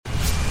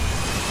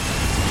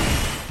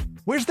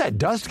Where's that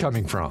dust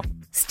coming from?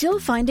 Still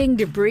finding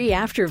debris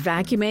after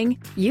vacuuming?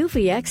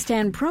 Eufy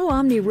X10 Pro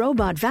Omni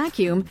Robot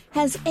Vacuum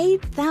has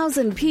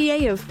 8,000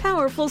 PA of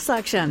powerful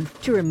suction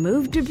to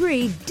remove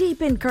debris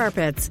deep in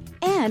carpets.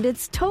 And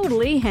it's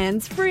totally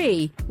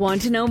hands-free.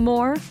 Want to know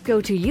more?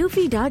 Go to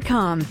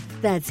eufy.com.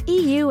 That's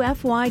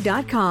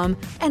EUFY.com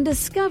and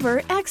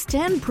discover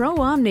X10 Pro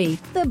Omni,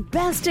 the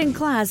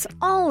best-in-class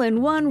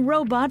all-in-one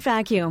robot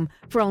vacuum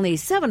for only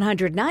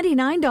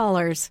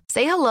 $799.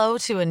 Say hello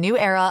to a new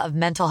era of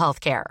mental health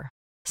care.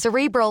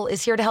 Cerebral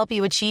is here to help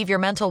you achieve your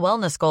mental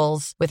wellness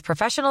goals with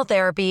professional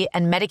therapy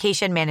and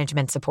medication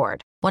management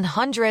support.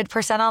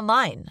 100%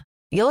 online.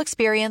 You'll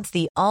experience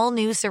the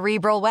all-new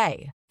Cerebral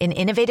Way, an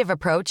innovative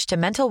approach to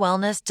mental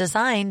wellness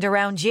designed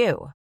around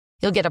you.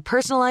 You'll get a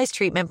personalized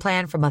treatment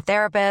plan from a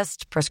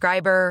therapist,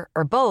 prescriber,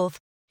 or both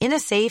in a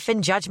safe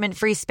and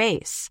judgment-free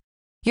space.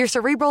 Your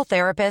Cerebral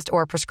therapist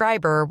or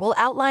prescriber will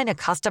outline a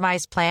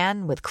customized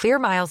plan with clear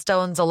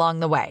milestones along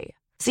the way,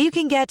 so you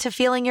can get to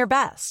feeling your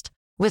best.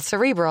 With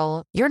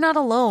Cerebral, you're not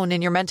alone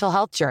in your mental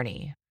health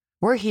journey.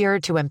 We're here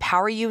to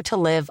empower you to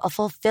live a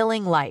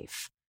fulfilling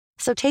life.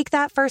 So take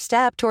that first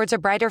step towards a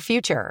brighter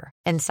future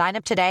and sign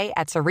up today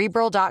at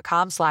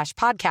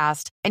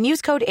Cerebral.com/podcast and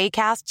use code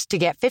ACAST to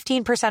get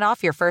 15%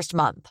 off your first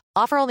month.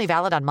 Offer only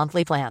valid on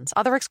monthly plans.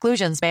 Other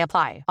exclusions may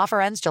apply.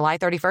 Offer ends July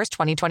 31st,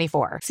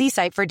 2024. See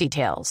site for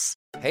details.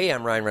 Hey,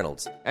 I'm Ryan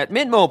Reynolds. At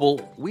Mint Mobile,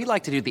 we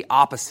like to do the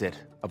opposite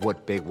of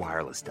what Big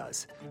Wireless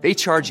does. They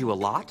charge you a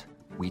lot.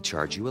 We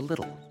charge you a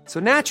little. So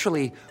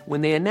naturally,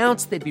 when they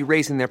announced they'd be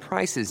raising their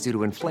prices due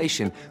to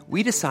inflation,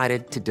 we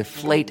decided to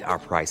deflate our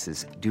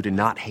prices due to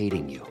not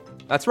hating you.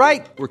 That's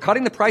right. We're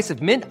cutting the price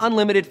of Mint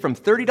Unlimited from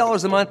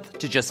 $30 a month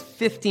to just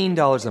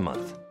 $15 a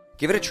month.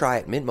 Give it a try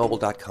at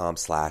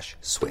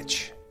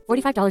mintmobile.com/switch.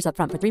 $45 up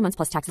front for 3 months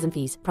plus taxes and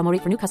fees. Promo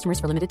rate for new customers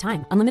for limited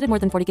time. Unlimited more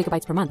than 40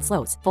 gigabytes per month.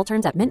 Slows full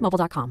terms at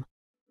mintmobile.com.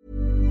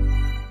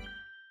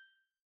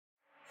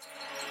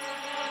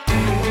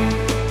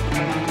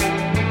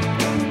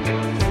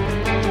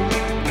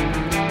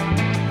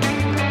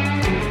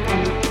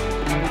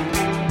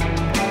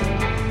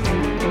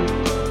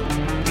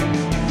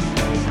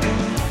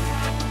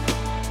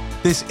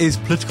 This is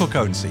Political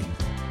Currency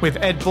with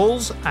Ed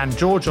Balls and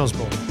George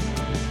Osborne.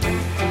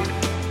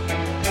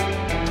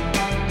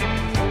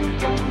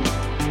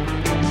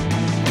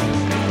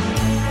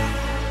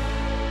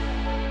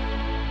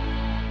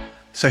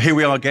 So here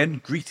we are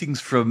again. Greetings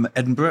from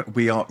Edinburgh.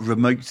 We are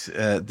remote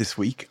this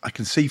week. I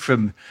can see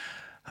from...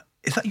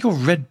 Is that your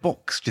red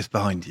box just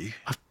behind you?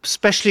 I've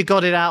specially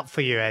got it out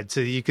for you, Ed, so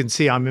you can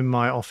see I'm in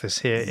my office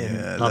here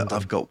in London.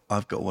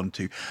 I've got one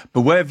too.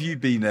 But where have you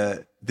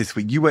been this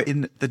week? You were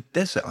in the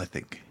desert, I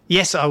think.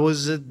 Yes, I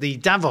was at the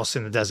Davos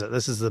in the desert.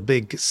 This is the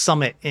big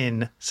summit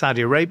in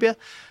Saudi Arabia.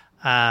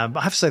 But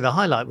I have to say the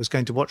highlight was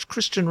going to watch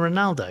Cristiano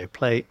Ronaldo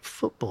play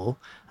football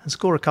and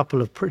score a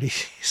couple of pretty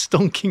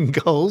stonking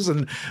goals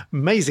and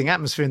amazing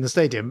atmosphere in the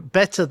stadium.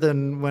 Better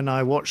than when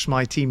I watched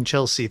my team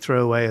Chelsea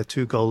throw away a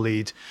 2-goal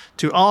lead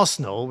to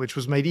Arsenal, which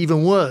was made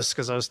even worse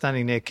because I was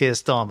standing near Keir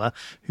Starmer,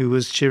 who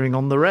was cheering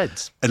on the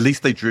Reds. At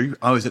least they drew.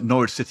 I was at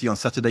Norwich City on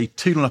Saturday,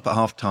 2-0 up at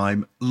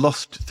half-time,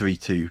 lost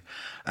 3-2.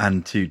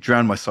 And to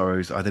drown my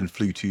sorrows, I then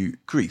flew to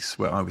Greece,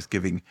 where I was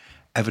giving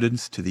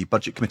evidence to the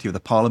Budget Committee of the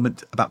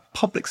Parliament about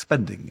public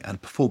spending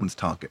and performance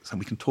targets. And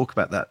we can talk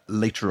about that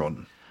later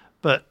on.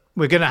 But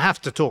we're going to have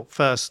to talk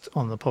first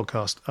on the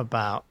podcast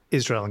about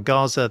Israel and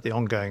Gaza, the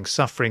ongoing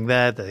suffering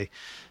there, the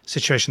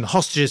situation the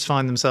hostages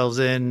find themselves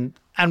in,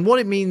 and what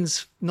it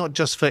means not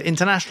just for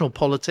international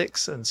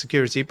politics and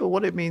security, but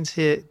what it means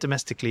here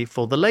domestically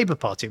for the Labour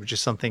Party, which is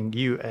something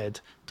you, Ed,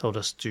 told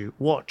us to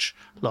watch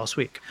last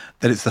week.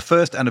 That it's the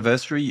first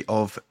anniversary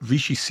of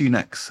Rishi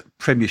Sunak's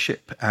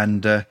premiership,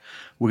 and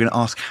we're going to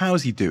ask how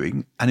is he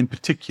doing, and in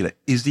particular,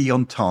 is he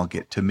on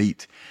target to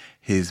meet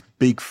his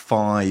big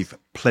 5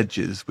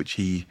 pledges, which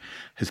he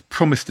has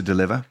promised to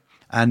deliver,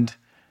 and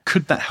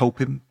could that help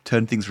him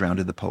turn things around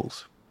in the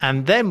polls?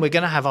 And then we're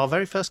going to have our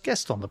very first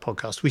guest on the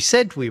podcast. We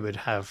said we would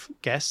have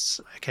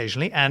guests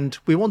occasionally, and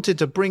we wanted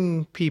to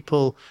bring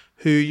people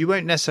who you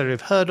won't necessarily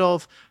have heard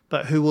of,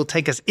 but who will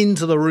take us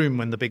into the room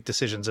when the big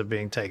decisions are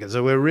being taken.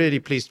 So we're really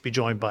pleased to be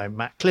joined by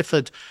Matt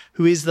Clifford,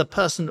 who is the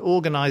person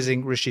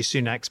organising Rishi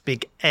Sunak's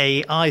big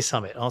AI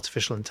summit,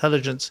 artificial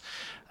intelligence.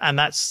 And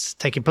that's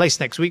taking place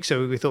next week.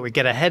 So we thought we'd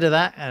get ahead of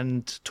that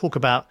and talk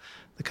about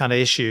the kind of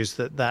issues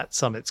that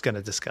summit's going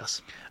to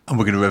discuss. And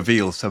we're going to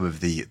reveal some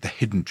of the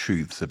hidden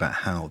truths about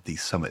how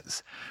these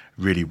summits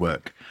really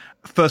work.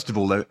 First of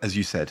all, though, as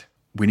you said,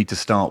 we need to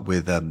start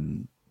with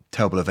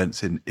terrible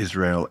events in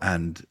Israel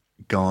and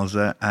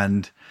Gaza.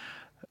 And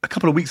a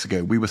couple of weeks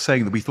ago, we were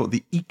saying that we thought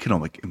the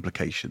economic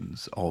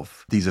implications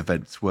of these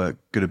events were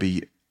going to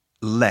be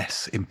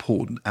less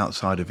important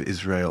outside of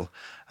Israel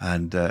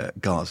and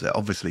Gaza.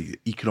 Obviously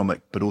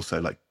economic, but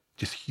also like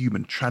just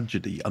human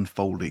tragedy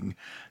unfolding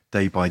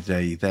day by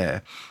day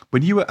there.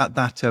 When you were at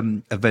that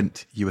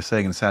event you were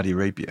saying in Saudi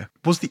Arabia,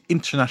 was the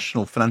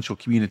international financial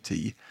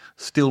community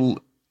still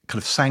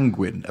kind of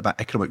sanguine about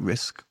economic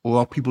risk, or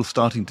are people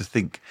starting to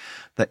think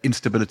that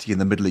instability in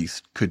the Middle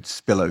East could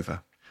spill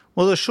over?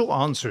 Well, the short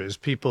answer is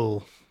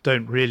people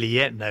don't really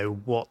yet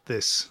know what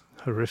this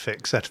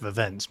horrific set of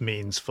events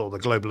means for the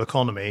global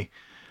economy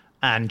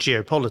and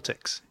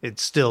geopolitics.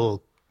 It's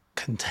still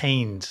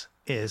contained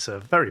is a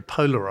very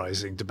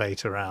polarizing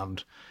debate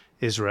around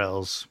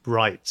Israel's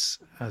rights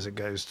as it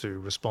goes to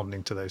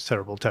responding to those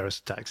terrible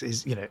terrorist attacks.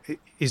 Is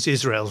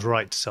Israel's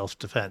right to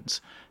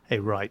self-defense a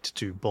right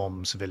to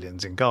bomb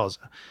civilians in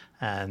Gaza?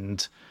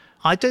 And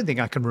I don't think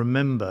I can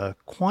remember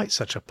quite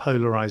such a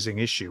polarizing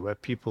issue where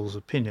people's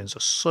opinions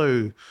are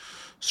so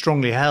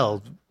strongly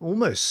held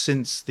almost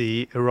since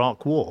the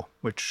Iraq War,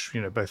 which,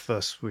 both of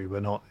us, we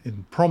were not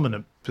in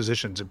prominent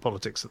positions in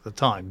politics at the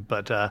time,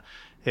 but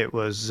it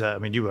was,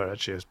 you were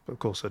actually, of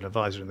course, an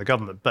advisor in the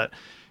government, but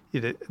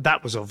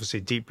that was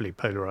obviously deeply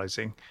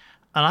polarizing.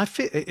 And I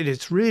feel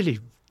it's really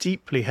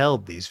deeply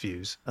held, these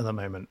views at the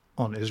moment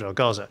on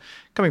Israel-Gaza.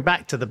 Coming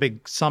back to the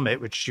big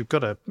summit, which you've got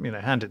to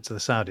hand it to the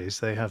Saudis,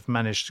 they have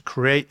managed to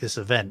create this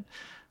event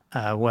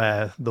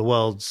where the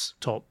world's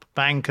top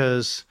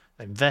bankers,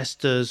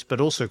 investors, but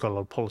also got a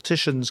lot of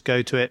politicians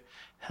go to it,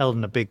 held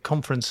in a big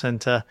conference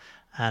center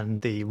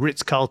and the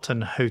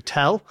Ritz-Carlton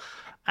Hotel.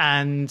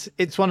 And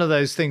it's one of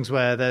those things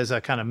where there's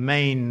a kind of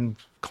main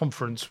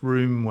conference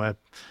room where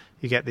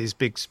you get these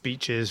big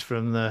speeches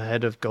from the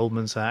head of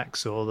Goldman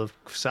Sachs or the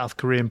South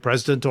Korean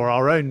president or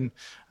our own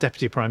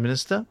Deputy Prime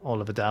Minister,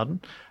 Oliver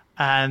Dowden.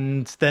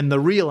 And then the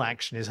real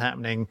action is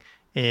happening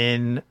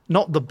in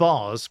not the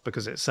bars,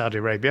 because it's Saudi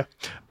Arabia,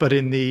 but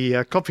in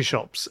the coffee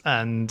shops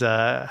and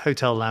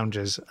hotel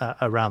lounges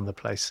around the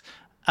place.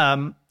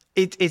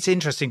 It's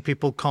interesting.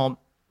 People can't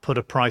put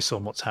a price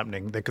on what's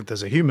happening.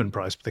 There's a human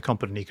price, but they can't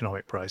put an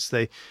economic price.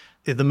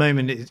 At the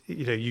moment,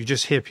 you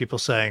just hear people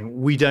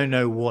saying, we don't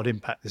know what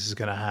impact this is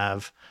going to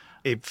have.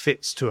 It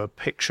fits to a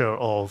picture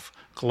of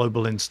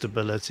global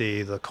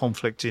instability, the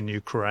conflict in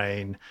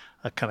Ukraine,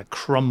 a kind of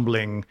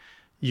crumbling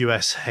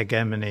US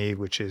hegemony,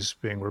 which is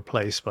being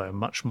replaced by a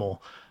much more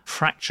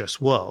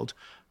fractious world.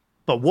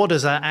 But what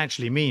does that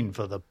actually mean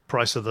for the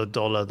price of the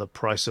dollar, the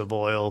price of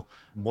oil,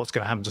 what's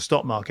going to happen to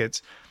stock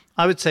markets?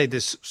 I would say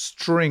this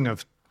string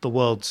of the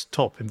world's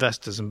top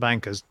investors and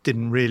bankers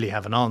didn't really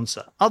have an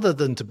answer, other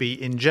than to be,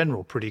 in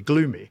general, pretty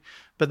gloomy.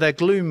 But their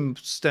gloom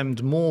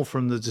stemmed more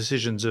from the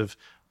decisions of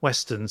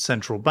Western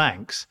central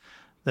banks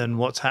than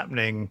what's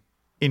happening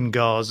in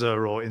Gaza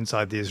or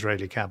inside the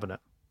Israeli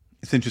cabinet.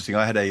 It's interesting.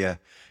 I had a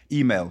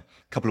email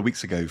a couple of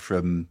weeks ago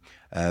from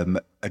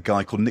a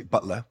guy called Nick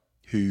Butler,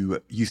 who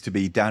used to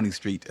be Downing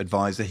Street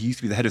advisor. He used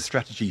to be the head of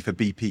strategy for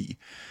BP,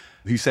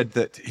 who said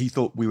that he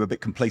thought we were a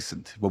bit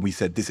complacent when we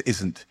said this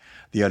isn't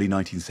the early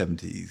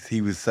 1970s. He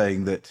was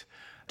saying that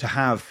to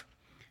have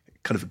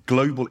kind of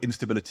global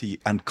instability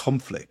and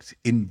conflict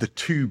in the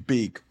two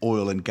big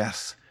oil and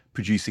gas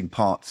producing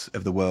parts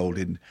of the world,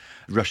 in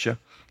Russia,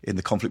 in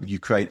the conflict with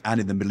Ukraine, and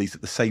in the Middle East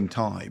at the same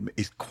time,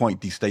 is quite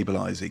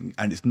destabilizing.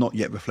 And it's not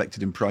yet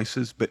reflected in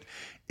prices. But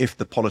if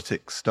the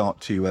politics start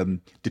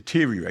to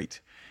deteriorate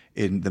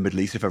in the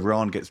Middle East, if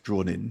Iran gets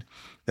drawn in,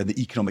 then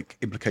the economic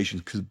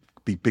implications could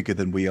be bigger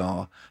than we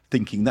are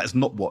thinking. That's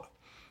not what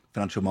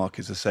financial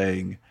markets are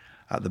saying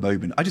at the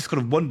moment. I just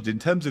kind of wondered, in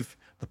terms of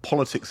the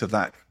politics of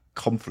that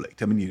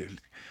conflict,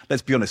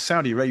 let's be honest,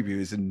 Saudi Arabia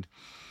is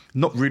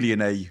not really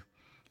in a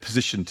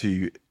position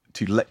to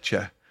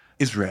lecture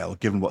Israel,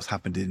 given what's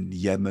happened in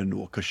Yemen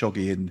or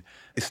Khashoggi in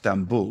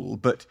Istanbul.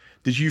 But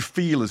did you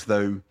feel as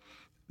though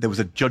there was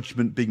a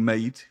judgment being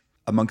made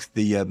amongst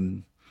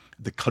the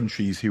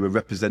countries who were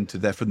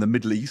represented there from the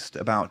Middle East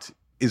about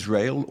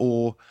Israel,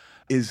 or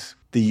is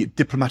the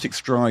diplomatic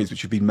strides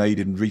which have been made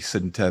in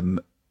recent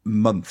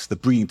months, the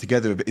bringing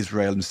together of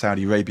Israel and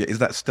Saudi Arabia, is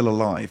that still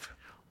alive?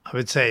 I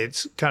would say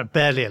it's kind of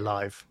barely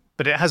alive,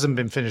 but it hasn't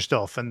been finished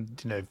off.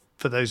 And,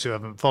 for those who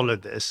haven't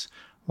followed this,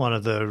 one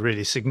of the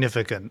really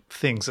significant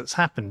things that's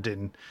happened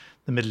in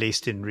the Middle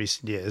East in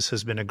recent years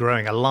has been a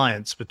growing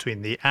alliance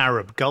between the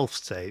Arab Gulf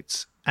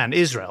states and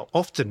Israel,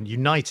 often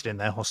united in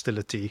their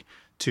hostility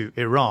to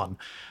Iran.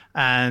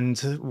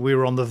 And we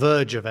were on the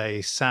verge of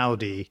a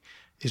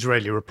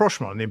Saudi-Israeli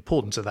rapprochement. And the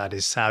importance of that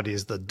is Saudi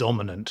is the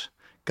dominant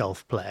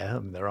Gulf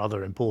player. There are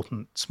other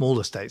important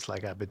smaller states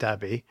like Abu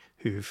Dhabi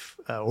who've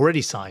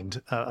already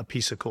signed a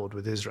peace accord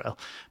with Israel.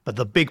 But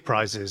the big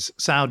prize is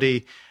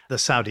Saudi. The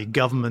Saudi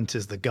government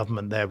is the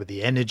government there with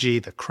the energy.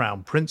 The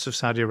Crown Prince of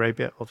Saudi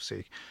Arabia,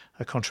 obviously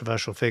a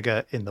controversial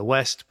figure in the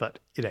West, but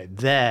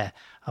they're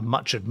a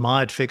much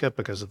admired figure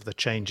because of the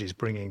change he's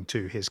bringing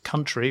to his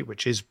country,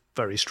 which is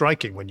very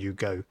striking when you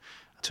go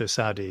to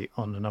Saudi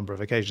on a number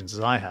of occasions, as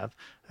I have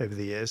over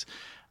the years.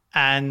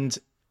 And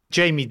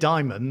Jamie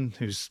Dimon,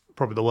 who's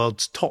probably the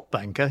world's top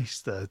banker,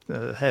 he's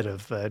the head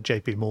of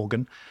JP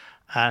Morgan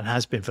and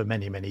has been for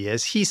many, many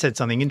years. He said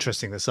something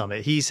interesting at the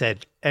summit. He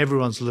said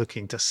everyone's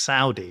looking to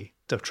Saudi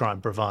to try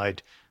and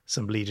provide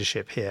some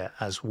leadership here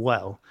as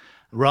well,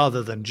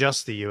 rather than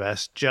just the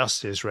US,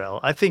 just Israel.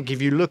 I think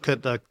if you look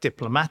at the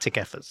diplomatic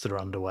efforts that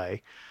are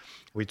underway,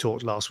 We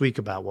talked last week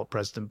about what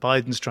President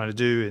Biden's trying to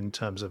do in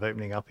terms of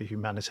opening up a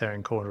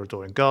humanitarian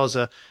corridor in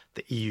Gaza.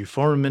 The EU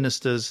foreign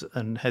ministers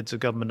and heads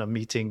of government are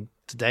meeting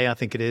today, I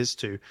think it is,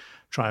 to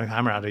try and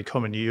hammer out a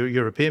common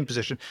European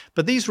position.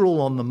 But these are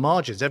all on the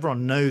margins.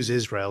 Everyone knows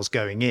Israel's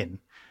going in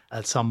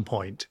at some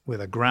point with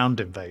a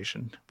ground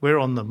invasion. We're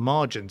on the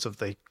margins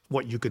of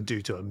what you can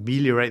do to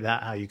ameliorate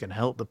that, how you can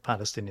help the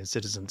Palestinian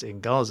citizens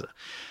in Gaza.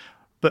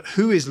 But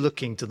who is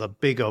looking to the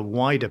bigger,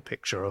 wider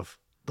picture of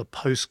the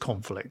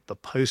post-conflict, the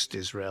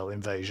post-Israel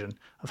invasion,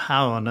 of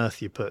how on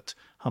earth you put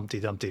Humpty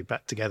Dumpty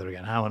back together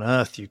again, how on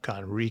earth you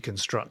kind of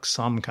reconstruct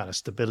some kind of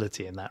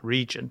stability in that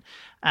region.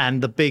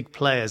 And the big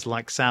players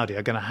like Saudi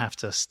are going to have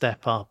to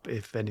step up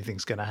if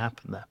anything's going to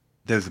happen there.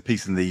 There was a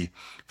piece in the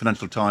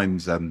Financial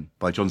Times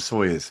by John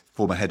Sawyers,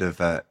 former head of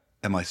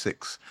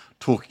MI6,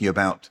 talking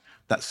about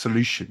that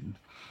solution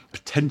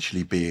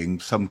potentially being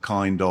some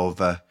kind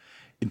of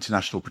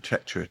international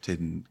protectorate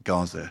in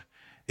Gaza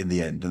in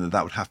the end, and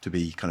that would have to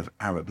be kind of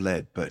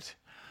Arab-led. But,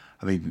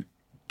 I mean,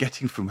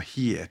 getting from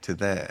here to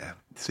there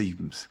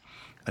seems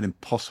an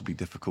impossibly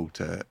difficult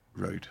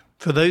road.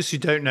 For those who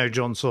don't know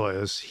John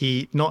Sawyers,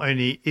 he not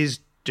only is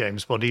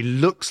James Bond, he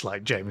looks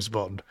like James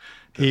Bond.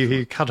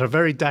 He cut a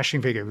very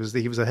dashing figure.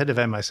 He was the head of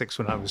MI6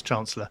 when I was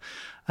Chancellor.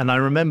 And I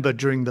remember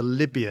during the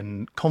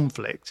Libyan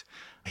conflict,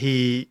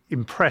 he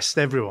impressed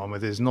everyone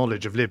with his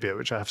knowledge of Libya,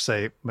 which I have to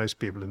say most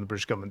people in the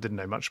British government didn't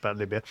know much about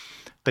Libya.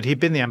 But he'd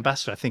been the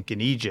ambassador, I think,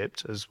 in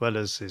Egypt, as well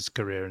as his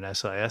career in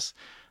SIS,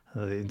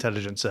 the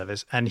intelligence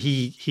service. And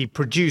he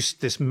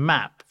produced this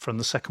map from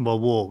the Second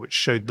World War, which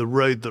showed the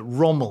road that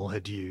Rommel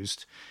had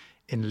used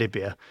in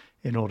Libya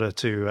in order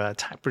to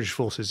attack British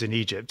forces in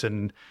Egypt.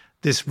 And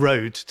this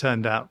road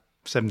turned out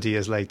 70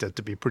 years later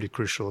to be pretty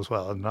crucial as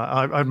well. And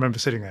I remember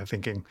sitting there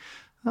thinking,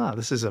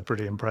 this is a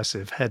pretty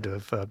impressive head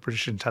of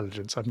British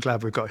intelligence. I'm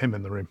glad we've got him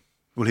in the room.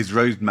 Well, his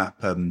roadmap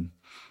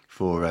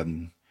for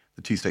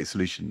the two-state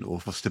solution or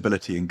for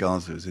stability in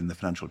Gaza is in the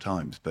Financial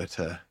Times, but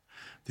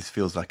this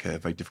feels like a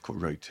very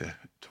difficult road to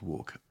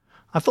walk.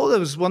 I thought there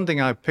was one thing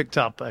I picked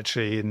up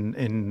actually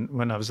in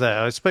when I was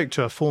there. I spoke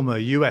to a former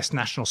US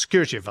national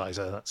security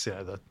advisor. That's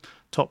the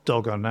top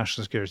dog on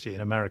national security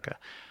in America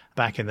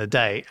back in the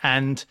day.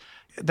 And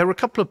there were a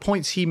couple of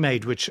points he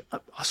made which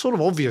are sort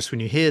of obvious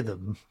when you hear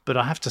them, but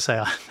I have to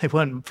say they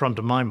weren't front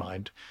of my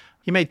mind.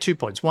 He made 2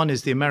 points. One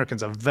is the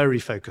Americans are very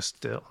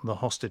focused on the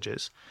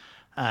hostages.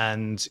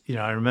 And,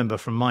 I remember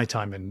from my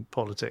time in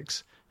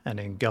politics and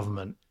in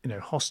government,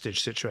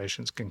 hostage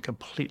situations can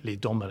completely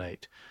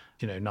dominate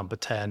number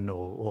 10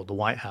 or the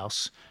White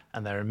House,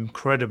 and they're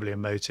incredibly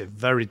emotive,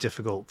 very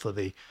difficult for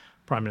the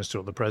Prime Minister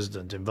or the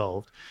President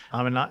involved.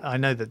 I mean, I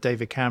know that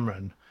David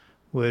Cameron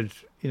would,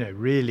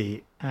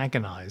 really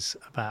agonize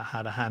about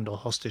how to handle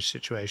hostage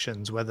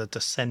situations, whether to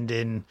send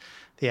in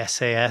the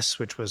SAS,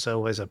 which was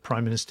always a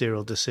prime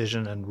ministerial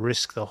decision, and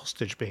risk the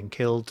hostage being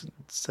killed.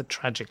 It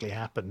tragically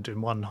happened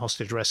in one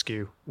hostage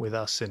rescue with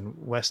us in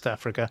West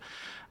Africa.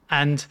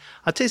 And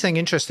I'd tell you something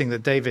interesting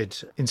that David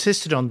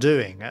insisted on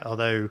doing,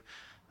 although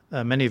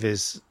many of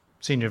his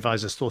senior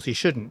advisors thought he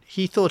shouldn't.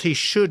 He thought he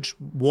should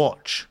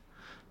watch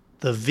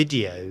the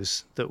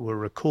videos that were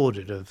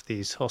recorded of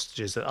these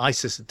hostages that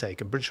ISIS had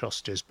taken, British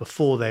hostages,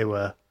 before they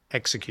were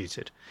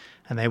executed.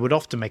 And they would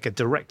often make a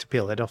direct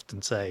appeal. They'd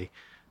often say,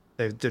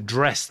 they'd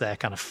address their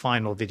kind of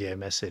final video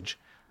message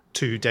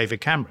to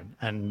David Cameron.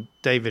 And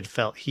David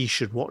felt he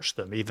should watch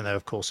them, even though,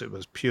 of course, it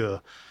was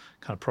pure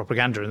kind of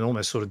propaganda and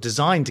almost sort of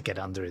designed to get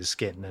under his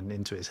skin and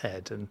into his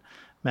head and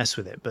mess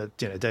with it. But,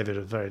 David,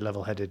 a very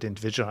level-headed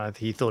individual,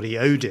 he thought he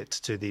owed it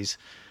to these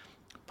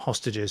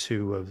hostages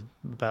who were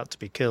about to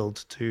be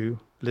killed to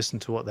listen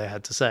to what they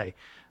had to say.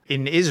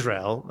 In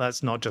Israel,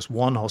 that's not just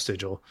one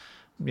hostage or,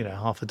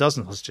 half a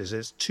dozen hostages.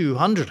 It's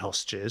 200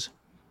 hostages,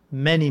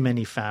 many,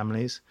 many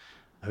families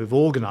who've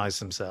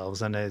organized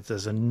themselves, and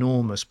there's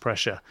enormous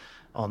pressure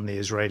on the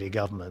Israeli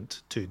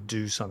government to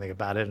do something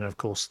about it. And, of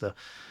course, the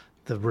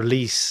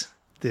release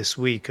this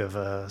week of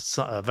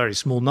a very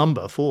small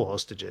number, 4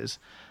 hostages,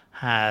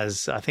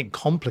 has, I think,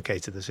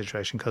 complicated the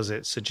situation because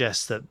it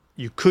suggests that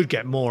you could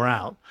get more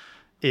out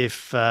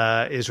if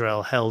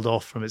Israel held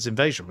off from its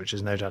invasion, which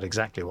is no doubt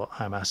exactly what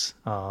Hamas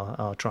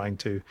are trying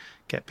to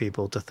get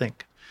people to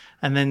think.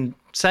 And then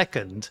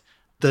second,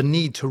 the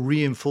need to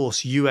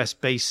reinforce US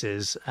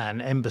bases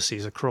and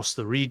embassies across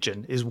the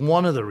region is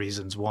one of the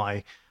reasons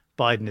why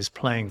Biden is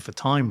playing for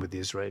time with the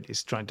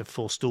Israelis, trying to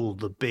forestall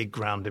the big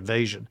ground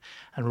invasion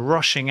and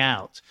rushing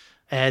out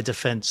air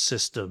defense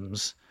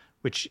systems,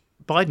 which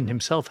Biden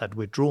himself had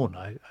withdrawn.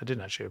 I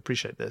didn't actually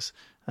appreciate this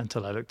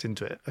until I looked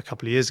into it a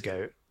couple of years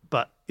ago.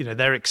 But,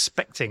 they're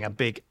expecting a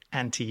big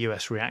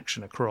anti-US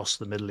reaction across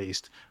the Middle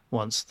East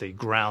once the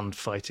ground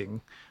fighting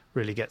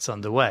really gets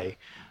underway.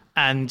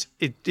 And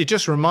it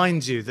just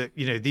reminds you that,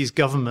 these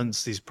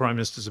governments, these prime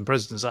ministers and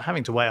presidents are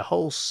having to weigh a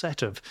whole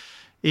set of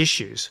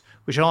issues,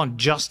 which aren't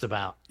just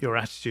about your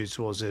attitude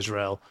towards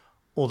Israel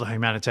or the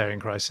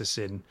humanitarian crisis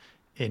in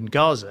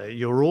Gaza.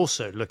 You're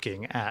also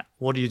looking at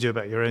what do you do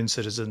about your own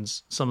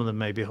citizens? Some of them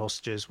may be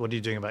hostages. What are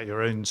you doing about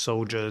your own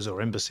soldiers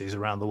or embassies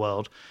around the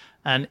world?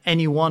 And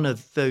any one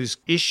of those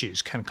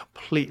issues can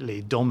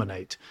completely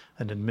dominate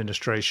an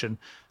administration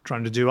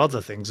trying to do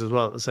other things as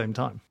well at the same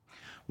time.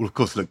 Well, of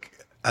course, look,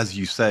 as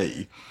you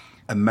say,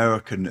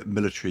 American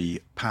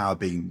military power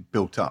being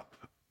built up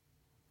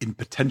in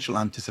potential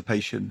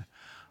anticipation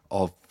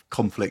of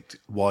conflict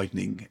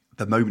widening.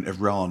 The moment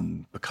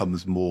Iran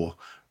becomes more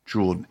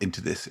drawn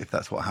into this, if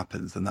that's what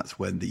happens, then that's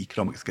when the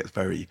economics gets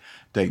very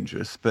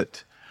dangerous.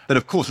 But then,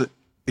 of course,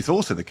 it's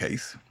also the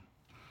case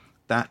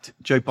that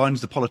Joe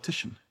Biden's a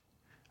politician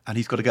and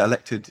he's got to get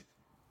elected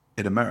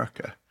in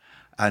America.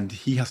 And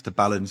he has to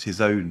balance his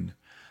own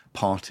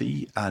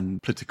party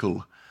and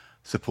political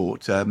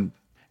support.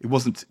 It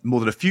wasn't more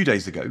than a few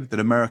days ago that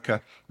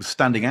America was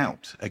standing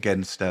out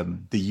against the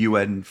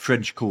UN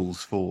French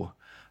calls for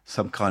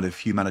some kind of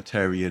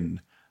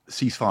humanitarian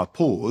ceasefire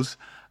pause.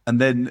 And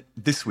then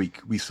this week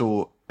we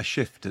saw a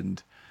shift,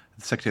 and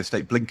the Secretary of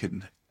State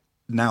Blinken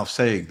now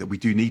saying that we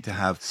do need to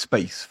have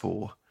space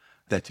for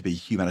there to be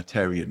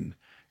humanitarian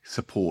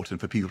support and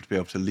for people to be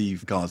able to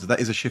leave Gaza. That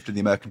is a shift in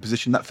the American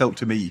position. That felt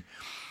to me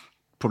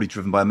probably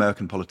driven by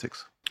American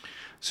politics.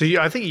 So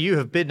I think you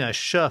have been a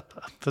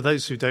Sherpa. For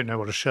those who don't know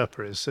what a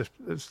Sherpa is,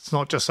 it's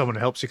not just someone who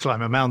helps you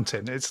climb a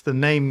mountain. It's the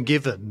name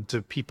given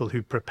to people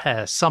who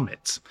prepare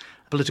summits,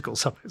 political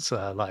summits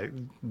like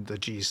the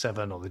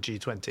G7 or the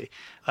G20.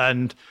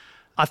 And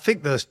I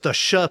think the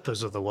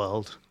Sherpas of the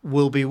world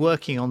will be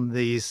working on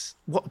these,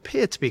 what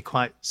appear to be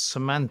quite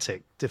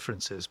semantic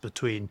differences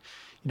between,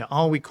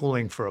 are we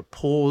calling for a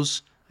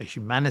pause, a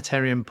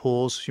humanitarian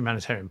pause,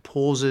 humanitarian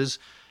pauses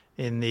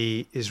in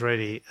the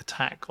Israeli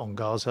attack on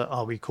Gaza?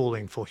 Are we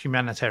calling for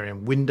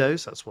humanitarian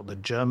windows? That's what the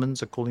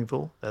Germans are calling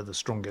for. They're the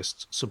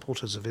strongest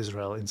supporters of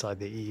Israel inside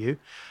the EU.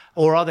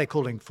 Or are they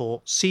calling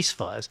for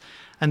ceasefires?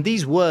 And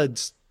these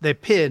words, they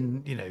appear,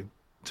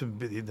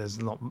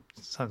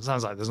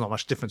 sounds like there's not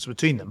much difference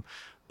between them,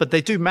 but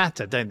they do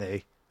matter, don't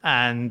they?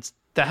 And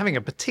they're having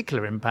a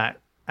particular impact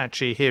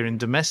actually here in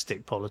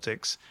domestic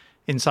politics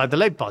inside the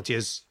Labour Party,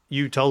 as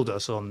you told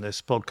us on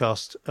this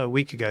podcast a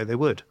week ago they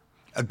would.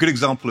 A good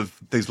example of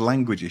those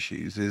language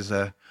issues is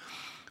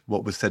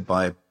what was said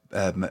by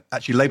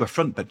actually Labour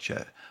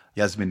frontbencher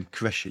Yasmin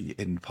Qureshi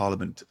in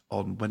Parliament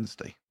on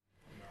Wednesday.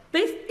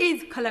 This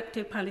is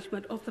collective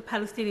punishment of the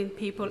Palestinian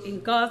people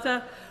in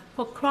Gaza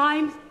for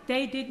crimes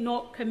they did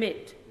not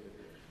commit.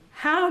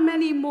 How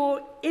many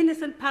more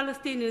innocent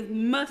Palestinians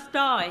must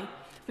die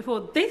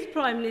before this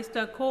Prime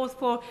Minister calls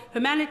for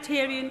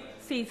humanitarian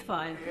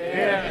ceasefire?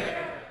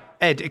 Yeah.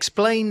 Ed,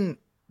 explain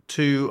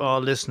to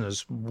our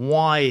listeners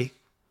why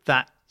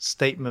that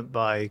statement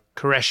by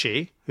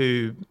Qureshi,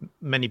 who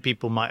many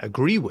people might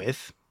agree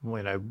with,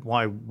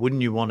 why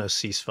wouldn't you want a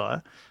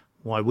ceasefire?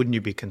 Why wouldn't you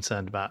be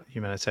concerned about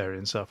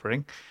humanitarian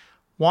suffering?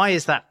 Why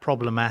is that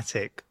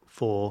problematic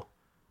for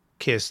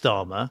Keir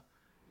Starmer?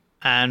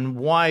 And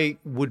why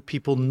would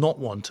people not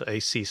want a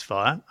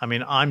ceasefire? I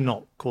mean, I'm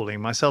not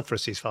calling myself for a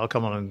ceasefire. I'll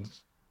come on and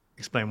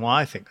explain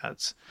why I think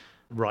that's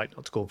right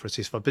not to call for a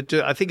ceasefire. But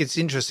I think it's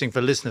interesting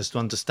for listeners to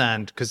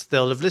understand, because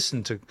they'll have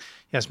listened to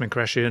Yasmin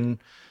Qureshi and,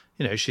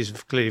 she's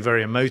clearly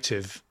very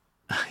emotive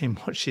in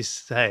what she's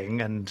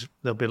saying, and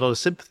there'll be a lot of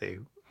sympathy.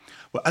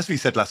 Well, as we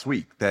said last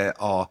week, there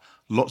are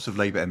lots of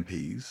Labour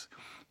MPs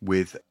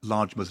with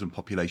large Muslim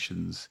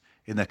populations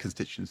in their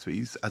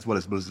constituencies, as well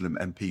as Muslim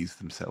MPs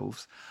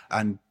themselves,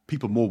 and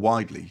people more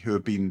widely who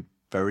have been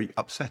very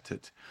upset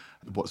at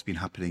what's been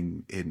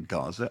happening in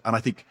Gaza. And I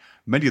think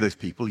many of those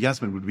people,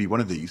 Yasmin would be one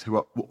of these, who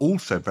were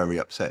also very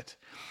upset,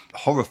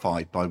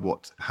 horrified by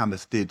what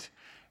Hamas did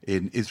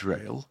in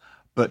Israel.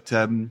 But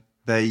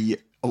they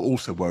are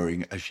also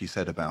worrying, as she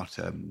said, about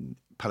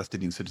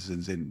Palestinian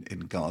citizens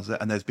in Gaza.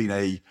 And there's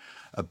been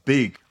a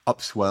big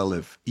upswell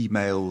of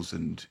emails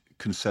and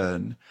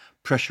concern,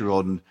 pressure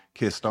on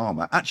Keir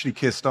Starmer. Actually,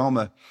 Keir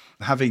Starmer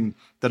having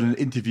done an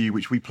interview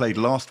which we played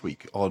last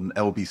week on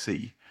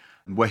LBC,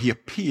 where he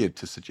appeared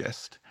to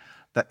suggest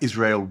that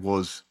Israel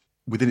was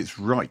within its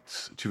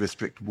rights to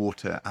restrict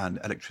water and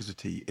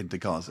electricity into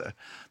Gaza,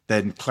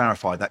 then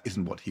clarified that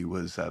isn't what he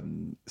was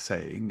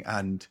saying.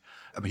 And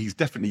I mean, he's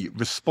definitely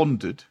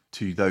responded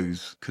to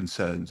those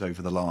concerns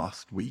over the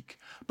last week.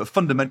 But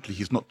fundamentally,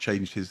 he's not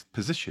changed his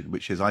position,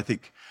 which is, I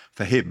think,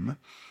 for him,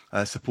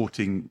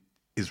 supporting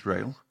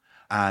Israel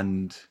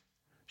and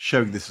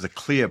showing this as a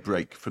clear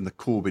break from the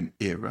Corbyn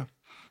era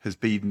has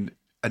been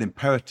an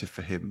imperative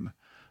for him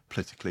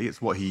politically.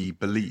 It's what he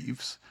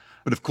believes.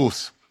 But of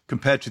course,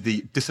 compared to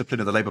the discipline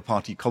of the Labour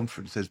Party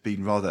conference, there's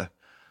been rather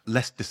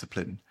less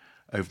discipline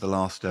over the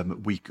last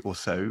week or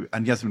so.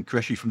 And Yasmin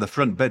Qureshi from the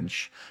front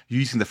bench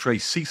using the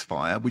phrase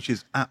ceasefire, which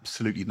is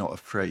absolutely not a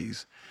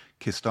phrase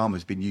Keir Starmer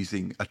has been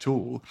using at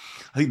all.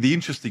 I think the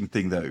interesting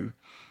thing, though,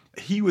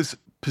 he was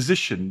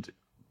positioned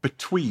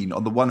between,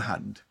 on the one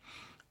hand,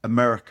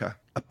 America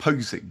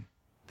opposing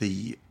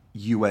the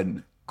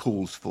UN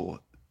calls for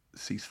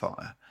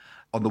ceasefire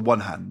on the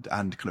one hand,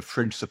 and kind of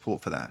French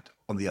support for that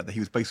on the other. He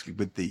was basically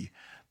with the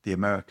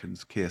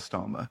Americans, Keir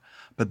Starmer.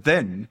 But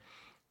then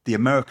the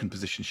American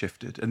position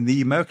shifted. And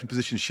the American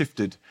position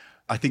shifted,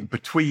 I think,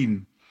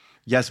 between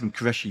Yasmin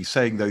Qureshi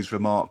saying those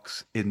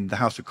remarks in the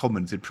House of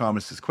Commons in Prime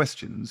Minister's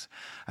questions,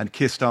 and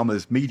Keir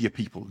Starmer's media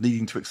people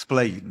needing to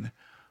explain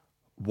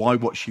why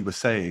what she was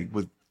saying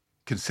was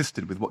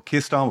consistent with what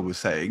Keir Starmer was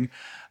saying.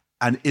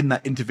 And in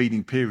that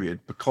intervening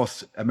period,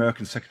 because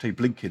American Secretary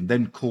Blinken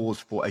then calls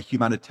for a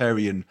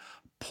humanitarian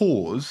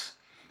pause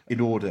in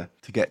order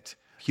to get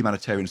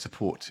humanitarian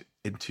support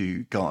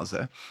into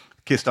Gaza,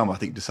 Keir Starmer, I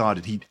think,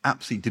 decided he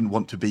absolutely didn't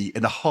want to be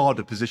in a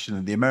harder position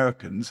than the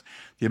Americans.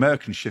 The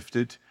Americans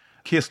shifted,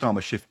 Keir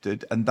Starmer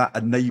shifted, and that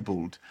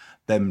enabled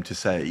them to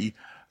say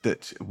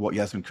that what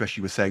Yasmin Qureshi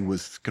was saying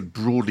was kind of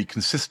broadly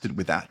consistent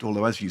with that.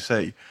 Although, as you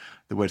say,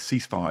 the word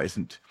ceasefire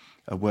isn't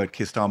a word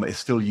Keir Starmer is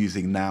still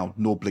using now,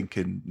 nor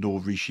Blinken, nor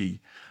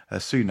Rishi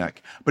Sunak.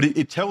 But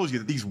it tells you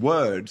that these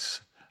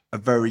words are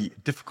very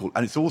difficult.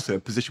 And it's also a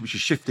position which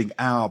is shifting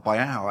hour by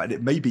hour. And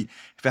it may be,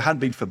 if it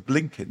hadn't been for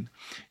Blinken,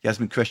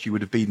 Yasmin Qureshi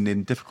would have been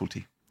in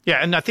difficulty. Yeah,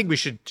 and I think we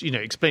should,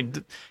 explain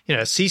that,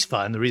 a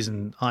ceasefire, and the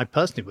reason I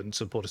personally wouldn't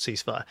support a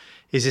ceasefire,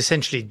 is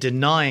essentially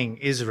denying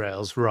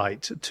Israel's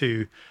right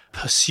to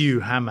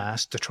pursue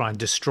Hamas, to try and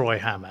destroy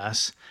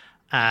Hamas,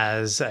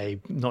 as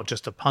not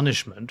just a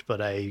punishment,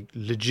 but a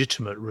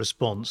legitimate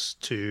response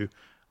to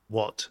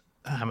what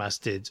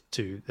Hamas did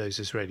to those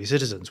Israeli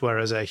citizens.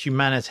 Whereas a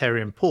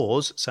humanitarian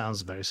pause,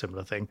 sounds a very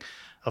similar thing,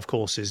 of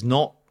course, is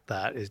not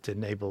that. It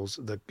enables,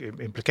 the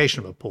implication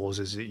of a pause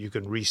is that you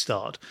can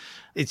restart.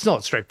 It's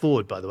not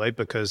straightforward, by the way,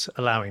 because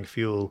allowing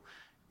fuel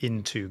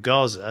into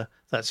Gaza,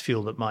 that's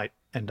fuel that might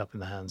end up in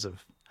the hands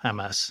of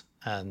Hamas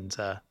and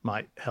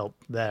might help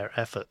their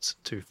efforts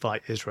to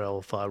fight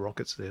Israel, fire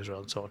rockets at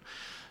Israel and so on.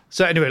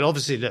 So anyway,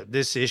 obviously, look,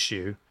 this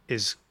issue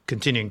is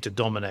continuing to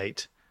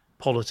dominate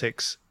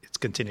politics. It's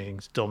continuing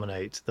to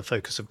dominate the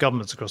focus of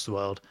governments across the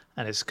world,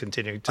 and it's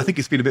continuing to... I think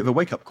it's been a bit of a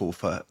wake-up call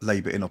for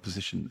Labour in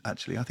opposition,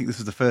 actually. I think this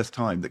is the first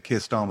time that Keir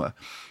Starmer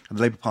and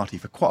the Labour Party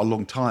for quite a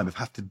long time have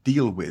had to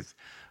deal with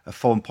a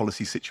foreign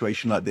policy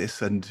situation like this,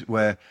 and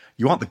where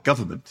you aren't the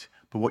government,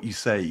 but what you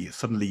say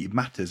suddenly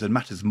matters, and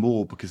matters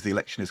more because the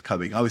election is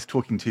coming. I was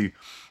talking to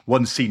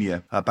one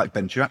senior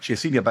backbencher, actually a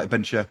senior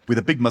backbencher with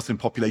a big Muslim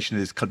population in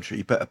his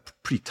country, but a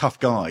pretty tough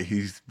guy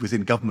who was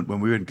in government when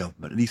we were in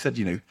government. And he said,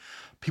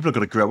 people have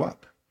got to grow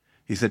up.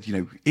 He said,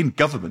 in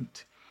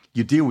government,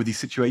 you deal with these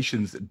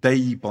situations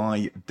day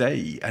by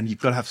day, and you've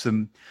got to have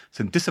some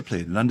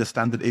discipline and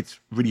understand that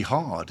it's really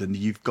hard, and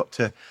you've got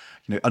to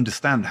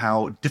understand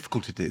how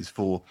difficult it is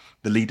for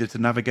the leader to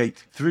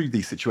navigate through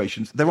these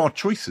situations. There are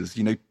choices.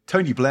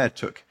 Tony Blair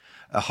took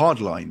a hard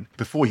line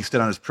before he stood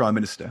down as Prime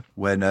Minister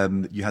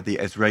when you had the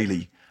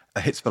Israeli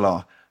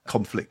Hezbollah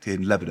conflict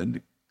in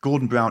Lebanon.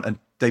 Gordon Brown and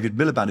David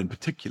Miliband in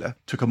particular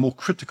took a more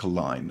critical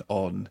line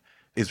on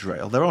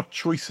Israel. There are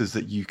choices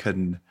that you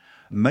can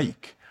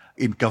make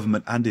in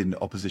government and in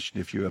opposition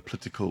if you're a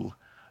political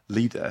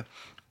leader.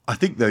 I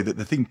think, though, that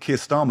the thing Keir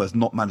Starmer has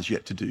not managed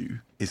yet to do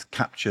is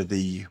capture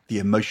the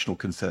emotional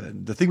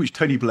concern. The thing which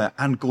Tony Blair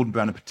and Gordon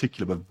Brown in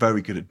particular were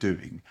very good at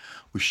doing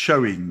was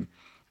showing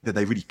that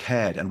they really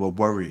cared and were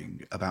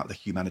worrying about the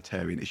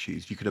humanitarian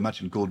issues. You could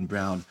imagine Gordon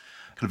Brown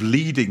kind of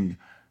leading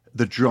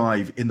the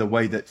drive in the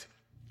way that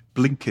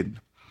Blinken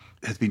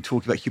has been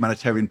talking about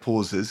humanitarian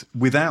pauses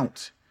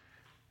without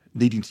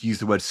needing to use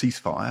the word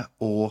ceasefire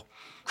or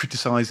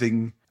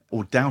criticising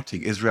or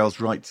doubting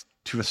Israel's right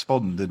to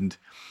respond. And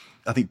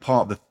I think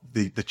part of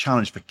the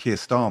challenge for Keir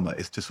Starmer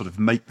is to sort of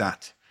make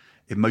that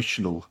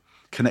emotional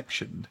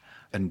connection,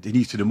 and he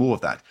needs to do more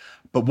of that.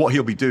 But what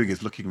he'll be doing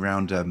is looking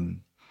around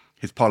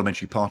his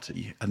parliamentary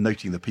party and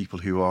noting the people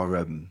who are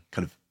kind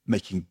of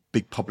making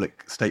big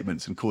public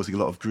statements and causing a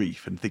lot of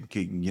grief, and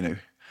thinking,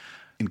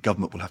 in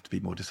government we'll have to be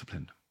more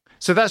disciplined.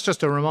 So that's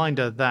just a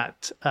reminder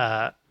that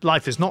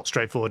life is not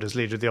straightforward as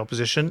leader of the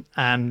opposition.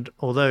 And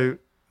although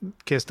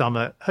Keir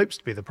Starmer hopes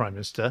to be the Prime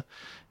Minister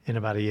in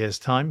about a year's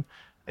time,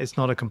 it's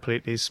not a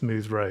completely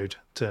smooth road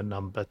to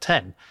number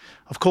 10.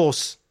 Of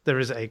course, there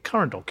is a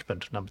current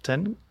occupant of number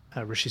 10,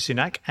 Rishi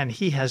Sunak, and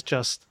he has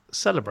just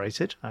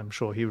celebrated, I'm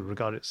sure he would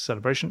regard it as a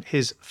celebration,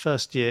 his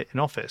first year in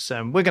office.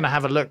 And we're going to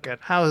have a look at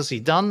how has he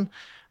done,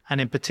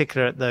 and in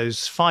particular at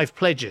those 5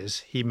 pledges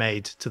he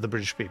made to the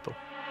British people.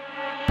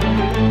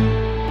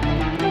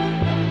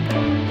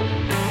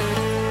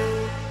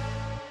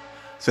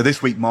 So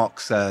this week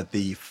marks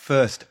the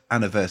first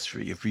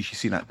anniversary of Rishi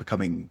Sunak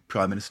becoming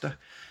Prime Minister.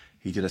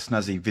 He did a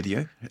snazzy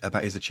video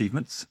about his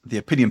achievements. The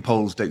opinion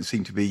polls don't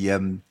seem to be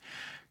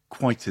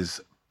quite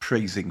as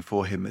praising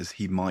for him as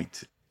he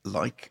might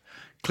like.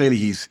 Clearly,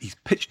 he's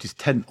pitched his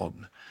tent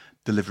on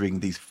delivering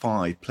these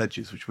 5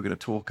 pledges, which we're going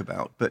to talk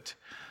about. But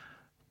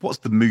what's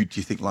the mood,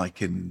 do you think,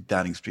 like in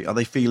Downing Street? Are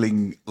they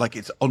feeling like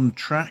it's on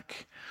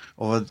track?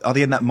 Or are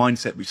they in that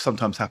mindset which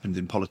sometimes happens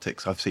in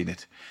politics? I've seen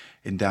it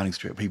in Downing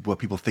Street, where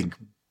people think,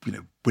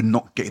 we're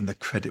not getting the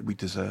credit we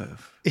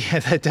deserve. Yeah,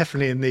 they're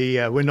definitely in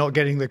the we're not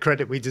getting the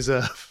credit we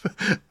deserve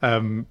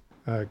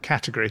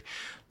category.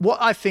 What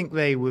I think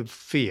they would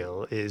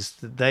feel is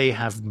that they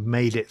have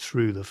made it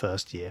through the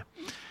first year.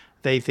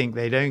 they think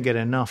they don't get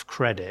enough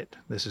credit.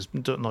 This is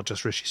not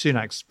just Rishi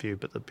Sunak's view,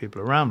 but the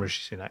people around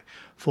Rishi Sunak,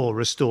 for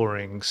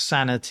restoring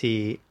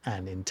sanity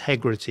and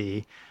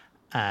integrity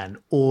and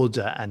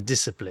order and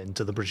discipline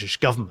to the British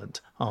government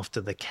after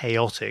the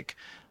chaotic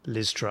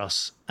Liz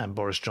Truss and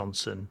Boris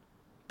Johnson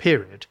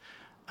period.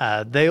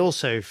 They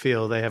also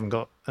feel they haven't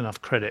got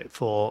enough credit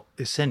for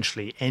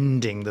essentially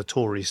ending the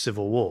Tory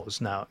civil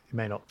wars. Now, it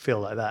may not feel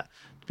like that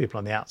to people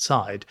on the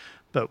outside,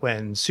 but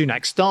when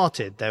Sunak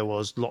started, there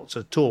was lots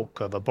of talk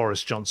of a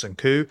Boris Johnson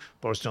coup.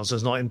 Boris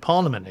Johnson's not in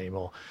Parliament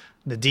anymore.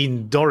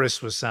 Nadine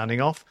Dorries was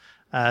sounding off.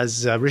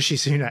 As Rishi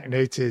Sunak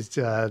noted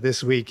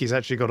this week, he's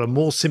actually got a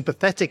more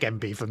sympathetic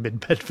MP for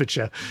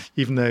Mid-Bedfordshire,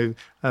 even though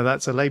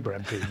that's a Labour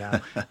MP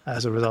now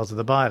as a result of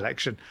the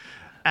by-election.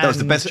 That was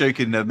the best joke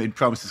in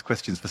Prime Minister's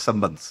Questions for some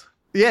months.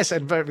 Yes,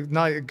 and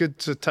very good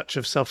touch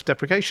of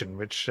self-deprecation,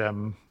 which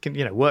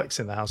works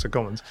in the House of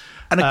Commons.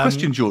 And a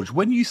question, George,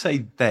 when you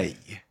say they,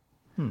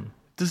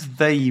 does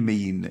they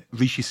mean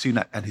Rishi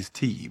Sunak and his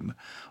team,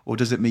 or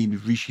does it mean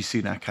Rishi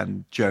Sunak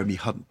and Jeremy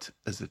Hunt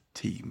as a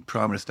team,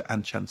 Prime Minister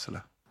and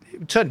Chancellor?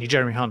 Certainly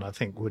Jeremy Hunt, I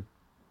think, would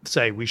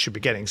say we should be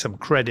getting some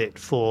credit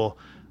for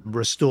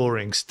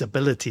restoring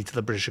stability to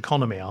the British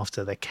economy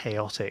after the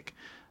chaotic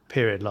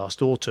period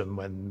last autumn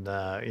when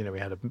we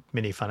had a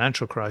mini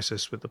financial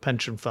crisis with the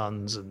pension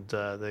funds and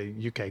the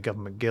UK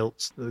government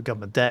gilts, the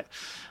government debt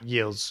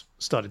yields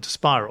started to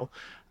spiral.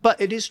 But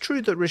it is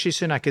true that Rishi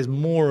Sunak is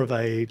more of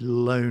a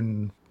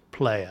lone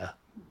player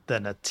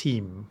than a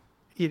team.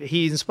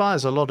 He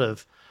inspires a lot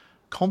of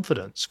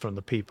confidence from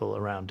the people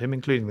around him,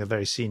 including the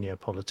very senior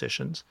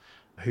politicians,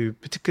 who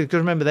particularly, because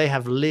remember, they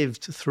have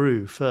lived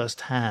through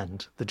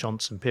firsthand the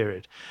Johnson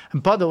period.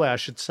 And by the way, I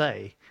should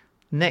say,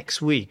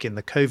 next week in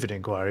the COVID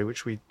inquiry,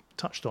 which we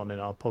touched on in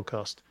our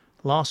podcast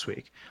last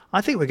week, I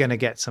think we're going to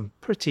get some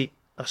pretty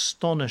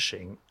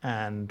astonishing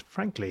and,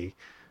 frankly,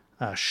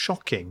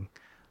 shocking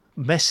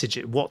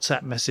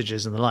WhatsApp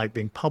messages and the like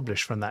being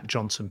published from that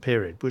Johnson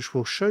period, which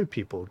will show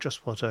people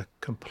just what a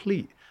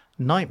complete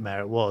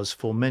nightmare it was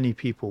for many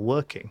people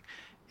working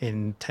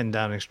in 10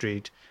 Downing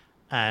Street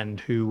and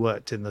who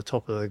worked in the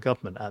top of the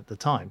government at the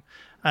time,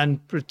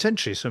 and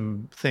potentially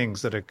some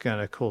things that are going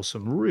to cause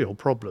some real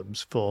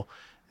problems for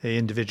the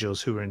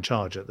individuals who were in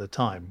charge at the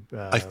time.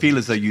 I feel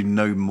as though you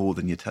know more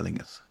than you're telling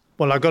us.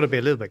 Well, I've got to be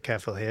a little bit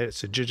careful here.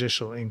 It's a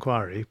judicial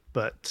inquiry,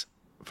 but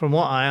from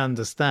what I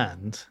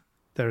understand,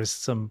 there is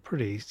some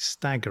pretty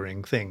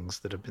staggering things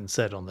that have been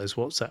said on those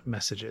WhatsApp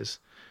messages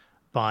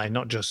by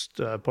not just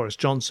Boris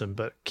Johnson,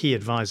 but key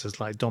advisors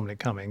like Dominic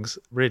Cummings,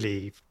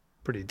 really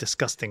pretty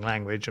disgusting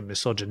language and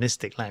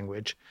misogynistic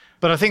language.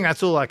 But I think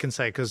that's all I can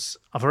say, because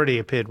I've already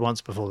appeared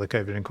once before the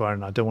COVID inquiry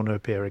and I don't want to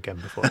appear again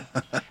before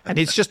it. And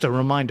it's just a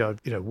reminder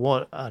of,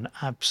 what an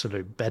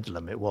absolute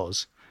bedlam it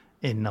was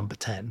in number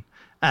 10.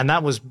 And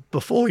that was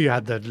before you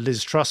had the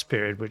Liz Truss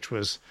period, which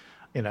was,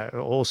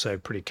 also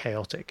pretty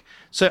chaotic.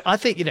 So I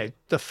think,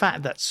 the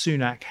fact that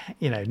Sunak,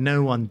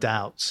 no one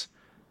doubts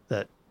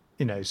that,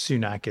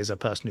 Sunak is a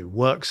person who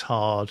works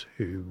hard,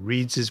 who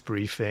reads his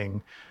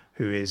briefing,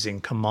 who is in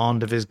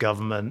command of his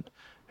government,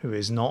 who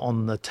is not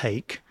on the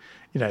take.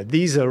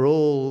 These are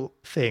all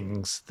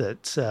things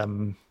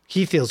that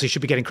he feels he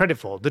should be getting credit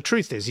for. The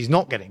truth is he's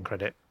not getting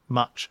credit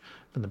much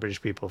from the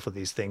British people for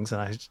these things,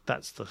 and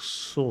that's the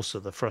source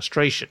of the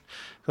frustration.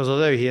 Because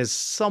although he has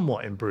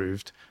somewhat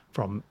improved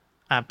from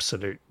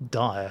absolute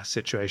dire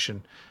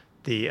situation,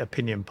 the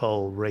opinion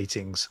poll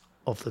ratings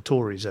of the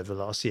Tories over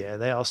the last year,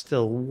 they are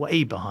still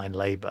way behind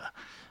Labour.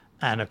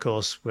 And of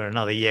course, we're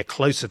another year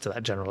closer to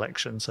that general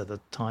election, so the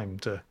time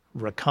to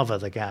recover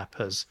the gap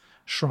has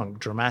shrunk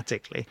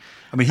dramatically.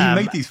 I mean, he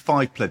made these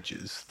 5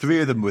 pledges.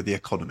 3 of them were the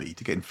economy,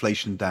 to get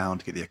inflation down,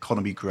 to get the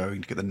economy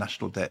growing, to get the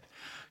national debt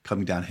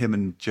coming down, him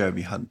and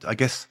Jeremy Hunt.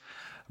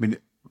 The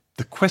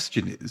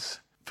question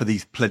is, for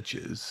these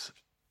pledges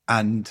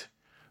and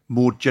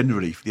more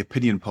generally for the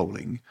opinion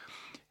polling,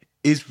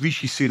 is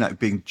Rishi Sunak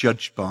being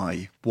judged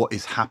by what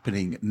is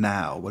happening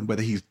now and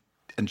whether he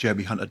and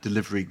Jeremy Hunt are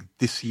delivering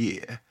this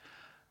year,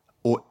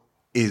 or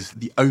is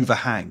the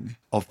overhang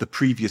of the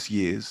previous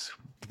years,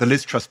 the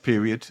Liz Truss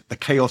period, the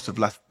chaos of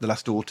the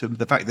last autumn,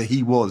 the fact that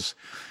he was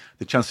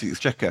the Chancellor of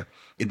the Exchequer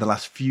in the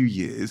last few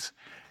years,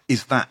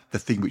 is that the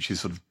thing which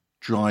is sort of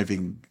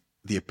driving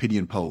the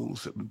opinion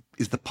polls?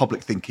 Is the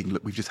public thinking,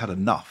 look, we've just had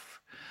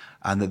enough,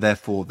 and that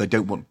therefore they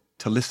don't want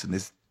to listen?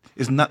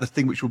 Isn't that the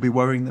thing which will be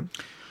worrying them?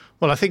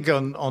 Well, I think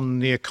on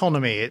the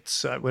economy,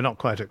 it's we're not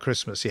quite at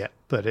Christmas yet,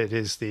 but it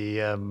is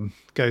the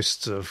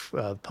ghosts of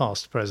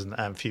past, present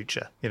and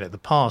future. The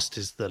past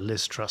is the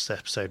Liz Truss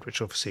episode,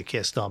 which obviously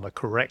Keir Starmer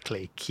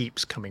correctly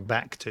keeps coming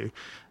back to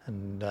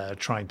and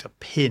trying to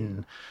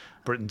pin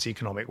Britain's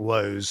economic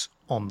woes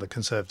on the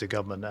Conservative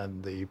government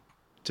and the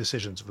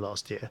decisions of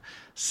last year.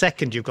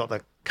 Second, you've got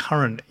the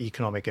current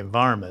economic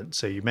environment.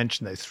 So you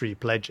mentioned those 3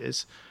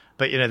 pledges,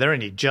 but, they're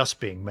only just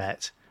being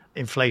met.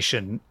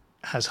 Inflation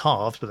has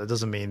halved, but that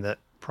doesn't mean that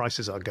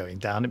prices are going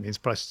down. It means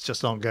prices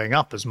just aren't going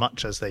up as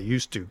much as they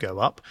used to go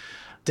up.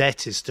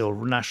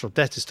 national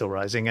debt is still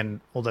rising.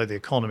 And although the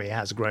economy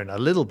has grown a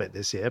little bit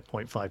this year,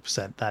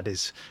 0.5%, that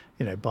is,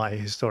 by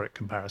historic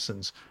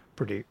comparisons,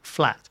 pretty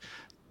flat.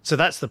 So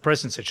that's the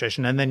present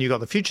situation. And then you've got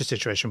the future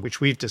situation,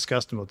 which we've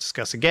discussed and we'll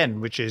discuss again,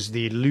 which is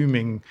the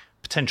looming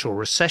potential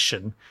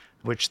recession,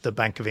 which the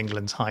Bank of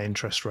England's high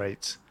interest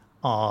rates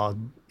are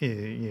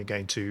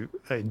going to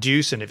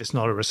induce. And if it's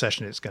not a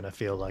recession, it's going to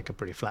feel like a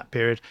pretty flat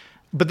period.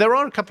 But there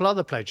are a couple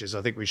other pledges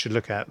I think we should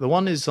look at. The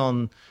one is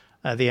on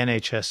the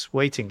NHS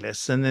waiting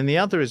lists, and then the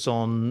other is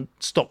on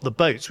Stop the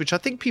Boats, which I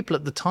think people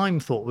at the time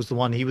thought was the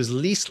one he was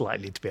least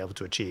likely to be able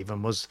to achieve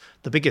and was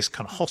the biggest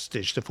kind of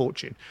hostage to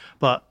fortune.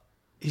 But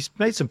he's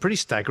made some pretty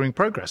staggering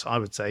progress, I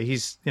would say.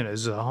 It's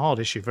a hard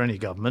issue for any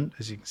government,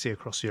 as you can see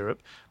across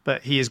Europe.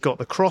 But he has got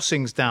the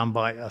crossings down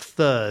by a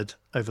third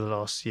over the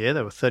last year.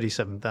 There were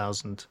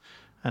 37,000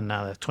 and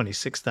now they're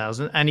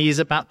 26,000. And he is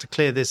about to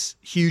clear this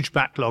huge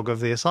backlog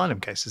of the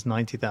asylum cases,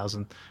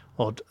 90,000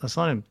 odd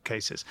asylum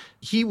cases.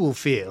 Sunak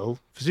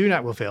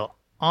will feel,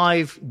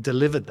 I've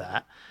delivered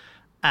that.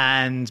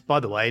 And by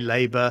the way,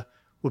 Labour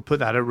would put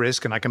that at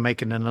risk and I can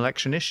make it an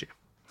election issue.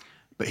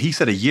 But he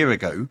said a year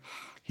ago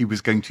he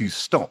was going to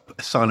stop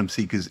asylum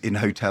seekers in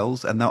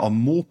hotels, and there are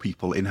more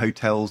people in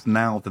hotels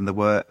now than there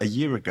were a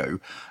year ago.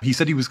 He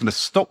said he was going to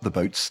stop the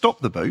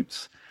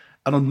boats.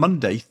 And on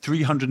Monday,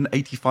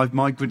 385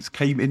 migrants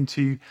came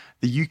into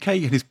the UK.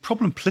 And his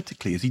problem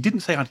politically is he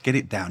didn't say I'd get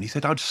it down. He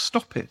said I'd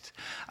stop it.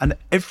 And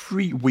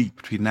every week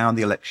between now and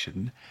the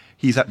election,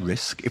 he's at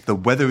risk. If the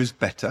weather is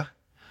better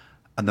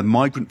and the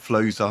migrant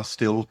flows are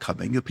still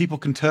coming, the people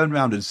can turn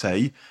around and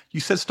say,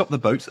 you said stop the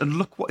boats, and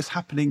look what is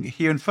happening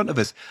here in front of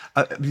us.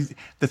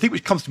 The thing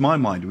which comes to my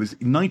mind was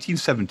in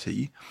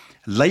 1970,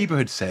 Labour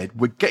had said,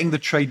 we're getting the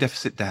trade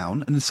deficit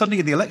down. And then suddenly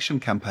in the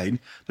election campaign,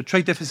 the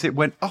trade deficit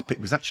went up.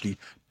 It was actually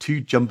 2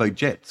 jumbo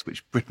jets,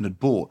 which Britain had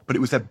bought. But it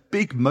was a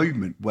big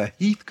moment where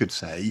Heath could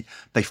say,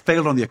 they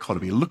failed on the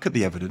economy. Look at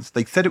the evidence.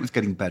 They said it was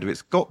getting better.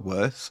 It's got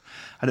worse.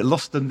 And it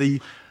lost them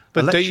the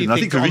election. I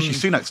think for Rishi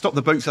Sunak, stop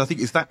the boats, I think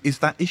is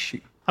that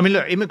issue. I mean,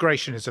 look,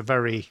 immigration is a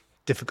very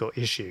difficult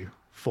issue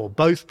for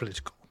both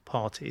political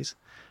parties.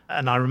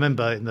 And I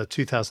remember in the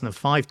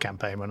 2005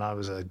 campaign when I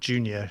was a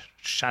junior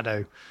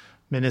shadow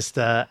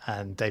minister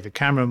and David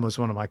Cameron was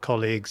one of my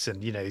colleagues.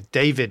 And,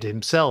 David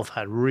himself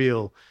had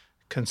real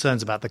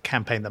concerns about the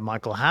campaign that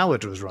Michael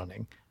Howard was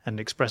running and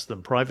expressed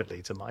them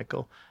privately to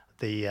Michael.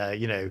 The,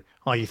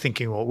 are you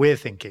thinking what we're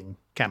thinking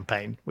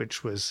campaign,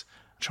 which was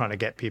trying to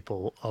get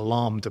people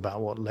alarmed about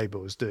what Labour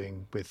was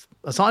doing with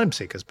asylum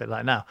seekers, a bit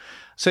like now.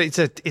 So it's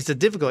a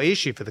difficult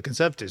issue for the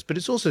Conservatives, but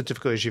it's also a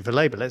difficult issue for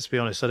Labour. Let's be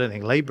honest, I don't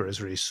think Labour has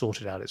really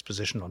sorted out its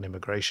position on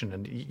immigration.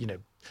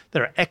 And,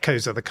 there are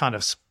echoes of the kind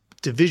of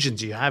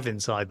divisions you have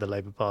inside the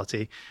Labour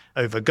Party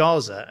over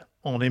Gaza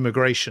on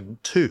immigration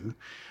too.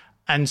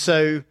 And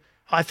so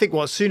I think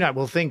what Sunak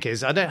will think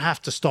is, I don't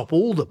have to stop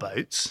all the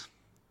boats.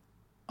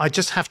 I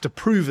just have to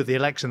prove at the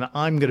election that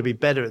I'm going to be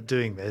better at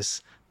doing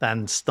this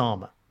than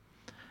Starmer.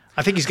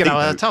 I think he's going to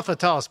have a tougher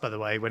task, by the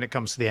way, when it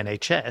comes to the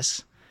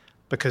NHS,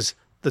 because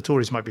the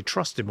Tories might be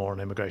trusted more on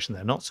immigration.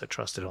 They're not so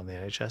trusted on the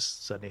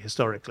NHS, certainly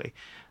historically.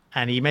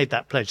 And he made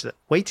that pledge that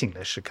waiting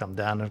lists should come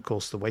down. And of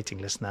course, the waiting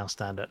lists now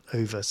stand at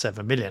over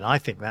 7 million. I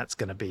think that's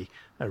going to be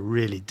a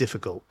really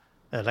difficult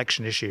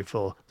election issue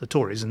for the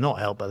Tories, and not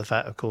helped by the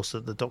fact, of course,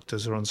 that the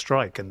doctors are on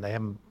strike and they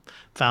haven't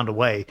found a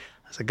way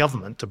as a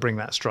government to bring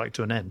that strike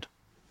to an end.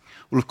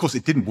 Well, of course,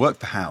 it didn't work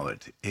for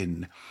Howard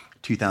in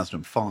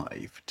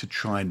 2005 to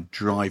try and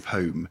drive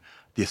home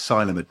the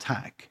asylum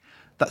attack.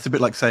 That's a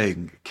bit like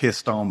saying Keir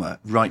Starmer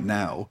right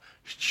now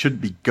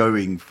shouldn't be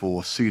going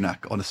for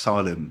Sunak on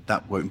asylum.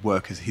 That won't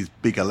work as his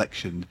big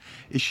election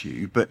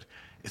issue. But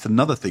it's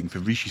another thing for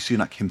Rishi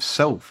Sunak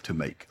himself to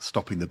make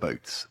stopping the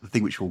boats the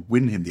thing which will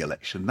win him the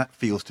election. That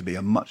feels to be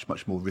a much,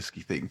 much more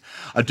risky thing.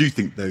 I do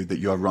think, though, that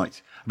you're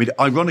right. I mean,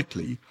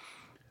 ironically,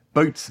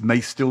 boats may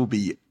still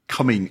be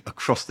coming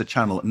across the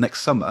channel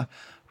next summer.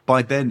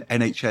 By then,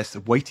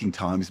 NHS waiting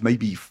times may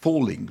be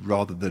falling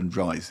rather than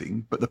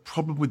rising. But the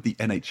problem with the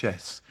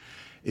NHS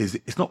is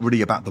it's not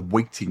really about the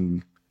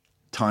waiting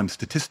time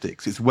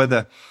statistics. It's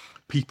whether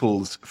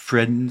people's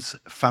friends,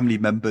 family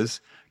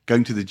members,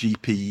 going to the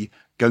GP,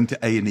 going to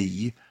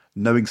A&E,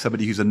 knowing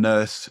somebody who's a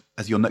nurse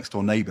as your next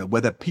door neighbour,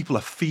 whether people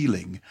are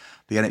feeling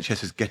the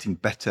NHS is getting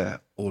better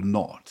or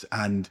not.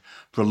 And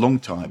for a long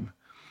time,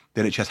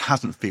 the NHS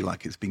hasn't feel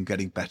like it's been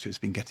getting better, it's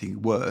been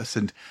getting worse.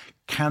 And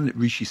can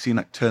Rishi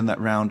Sunak turn that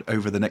round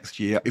over the next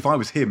year? If I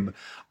was him,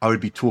 I would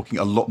be talking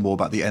a lot more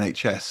about the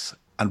NHS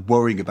and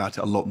worrying about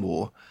it a lot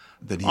more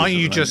than he is. Are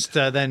you just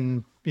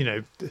then,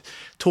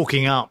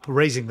 talking up,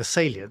 raising the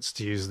salience,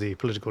 to use the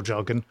political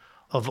jargon,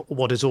 of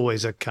what is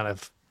always a kind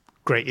of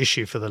great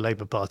issue for the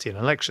Labour Party in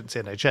elections,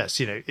 the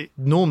NHS?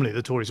 Normally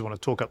the Tories want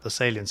to talk up the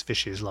salience of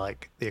issues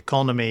like the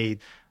economy,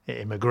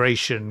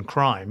 immigration,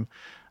 crime,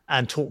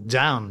 and talk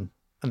down,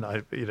 and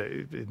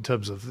in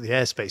terms of the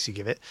airspace you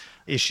give it,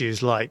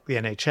 issues like the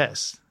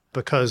NHS,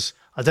 because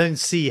I don't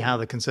see how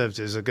the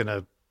Conservatives are going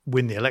to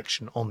win the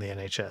election on the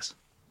NHS.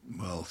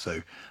 Well,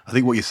 so I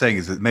think what you're saying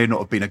is that it may not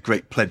have been a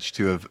great pledge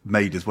to have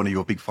made as one of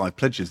your big 5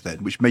 pledges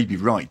then, which may be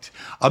right.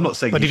 I'm not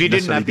saying... But if you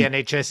didn't have the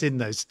necessarily NHS in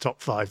those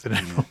top 5, then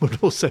everyone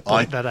would also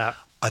point that out.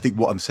 I think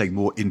what I'm saying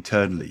more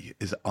internally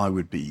is I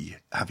would be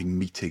having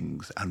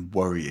meetings and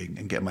worrying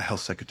and getting my health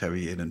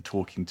secretary in and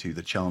talking to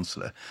the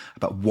Chancellor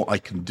about what I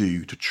can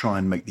do to try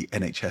and make the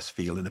NHS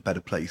feel in a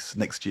better place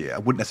next year. I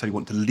wouldn't necessarily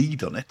want to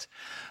lead on it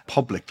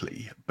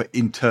publicly, but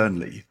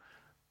internally,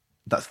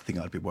 that's the thing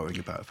I'd be worrying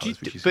about. If I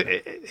was But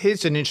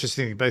here's an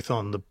interesting thing, both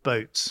on the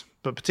boats,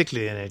 but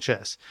particularly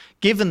NHS.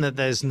 Given that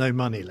there's no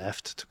money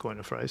left, to coin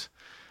a phrase,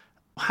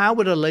 how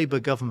would a Labour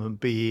government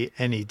be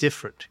any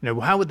different?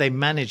 How would they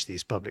manage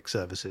these public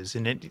services?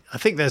 I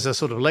think there's a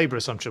sort of Labour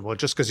assumption, well,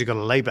 just because you've got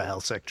a Labour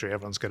health secretary,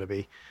 everyone's going to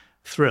be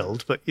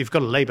thrilled. But you've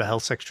got a Labour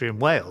health secretary in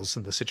Wales,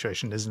 and the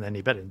situation isn't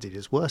any better. Indeed,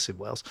 it's worse in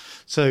Wales.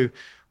 So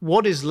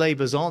what is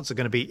Labour's answer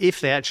going to be if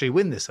they actually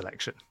win this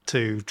election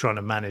to trying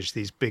to manage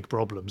these big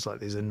problems like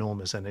these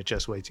enormous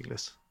NHS waiting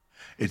lists?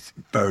 It's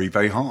very,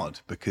 very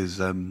hard because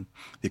the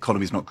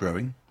economy is not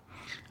growing,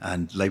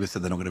 and Labour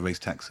said they're not going to raise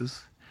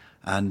taxes.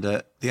 And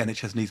the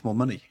NHS needs more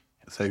money.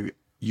 So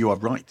you are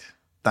right.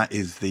 That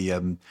is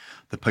the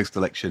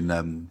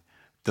post-election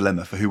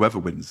dilemma for whoever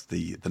wins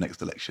the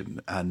next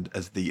election. And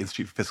as the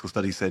Institute for Fiscal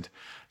Studies said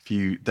a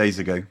few days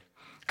ago,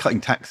 cutting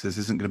taxes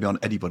isn't going to be on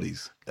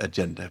anybody's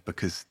agenda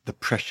because the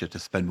pressure to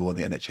spend more on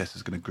the NHS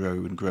is going to grow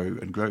and grow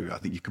and grow. I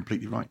think you're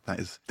completely right. That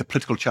is the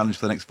political challenge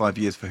for the next 5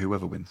 years for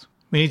whoever wins.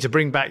 We need to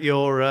bring back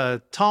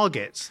your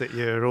targets that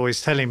you're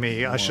always telling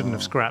me I shouldn't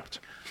have scrapped.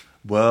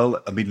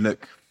 Well, I mean,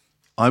 look,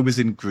 I was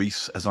in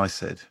Greece, as I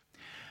said,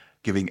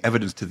 giving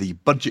evidence to the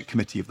Budget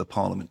Committee of the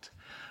Parliament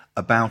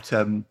about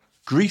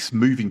Greece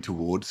moving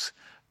towards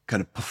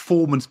kind of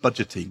performance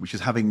budgeting, which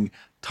is having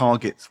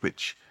targets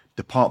which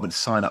departments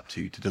sign up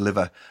to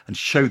deliver and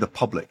show the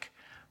public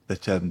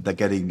that they're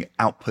getting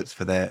outputs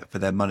for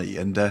their money.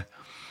 And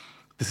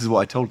this is what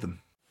I told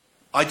them.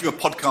 I do a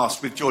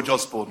podcast with George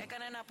Osborne,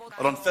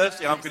 and on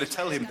Thursday I'm going to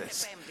tell him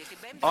this.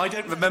 I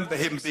don't remember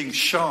him being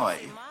shy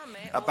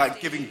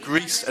about giving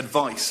Greece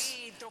advice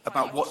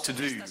about what to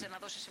do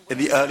in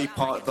the early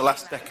part of the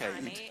last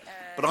decade.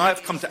 But I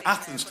have come to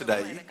Athens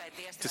today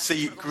to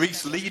see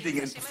Greece leading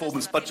in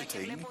performance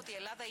budgeting,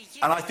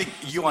 and I think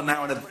you are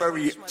now in a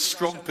very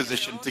strong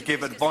position to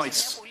give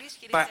advice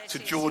back to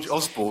George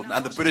Osborne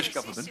and the British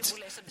government,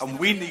 and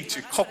we need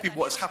to copy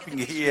what's happening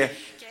here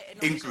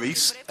in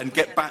Greece and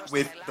get back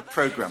with the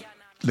programme.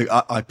 Look,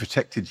 I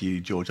protected you,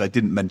 George. I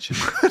didn't mention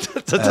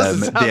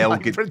the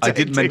Elgin. I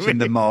didn't mention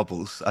the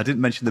marbles. I didn't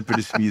mention the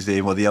British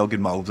Museum or the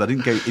Elgin marbles. I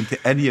didn't go into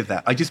any of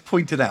that. I just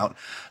pointed out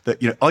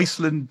that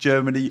Iceland,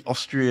 Germany,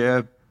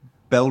 Austria,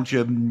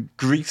 Belgium,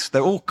 Greece,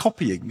 they're all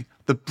copying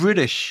the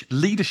British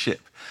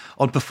leadership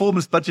on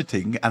performance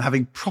budgeting and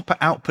having proper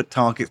output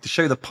targets to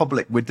show the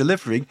public we're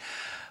delivering.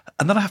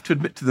 And then I have to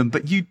admit to them,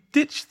 but you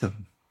ditched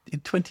them in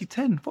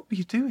 2010. What were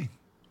you doing?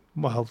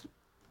 Well,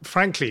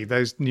 frankly,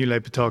 those new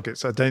Labour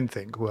targets, I don't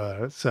think,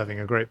 were serving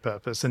a great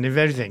purpose. And if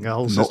anything, the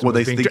whole system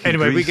was being...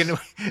 Anyway, we can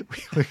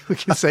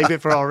save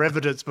it for our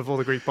evidence before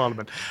the Greek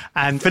Parliament.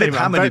 And Philip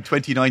Hammond in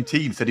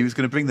 2019 said he was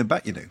going to bring them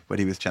back, when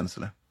he was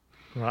Chancellor.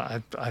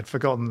 Right, I'd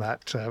forgotten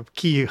that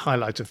key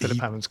highlight of Philip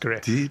Hammond's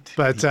career.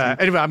 But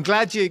anyway, I'm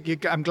glad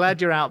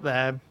you're out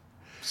there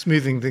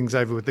smoothing things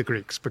over with the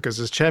Greeks, because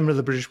as chairman of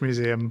the British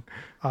Museum,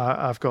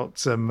 I've got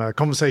some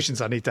conversations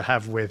I need to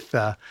have with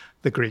the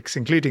Greeks,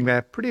 including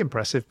their pretty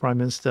impressive Prime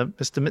Minister,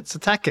 Mr.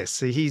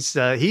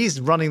 Mitsotakis.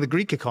 He's running the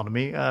Greek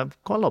economy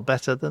quite a lot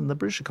better than the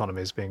British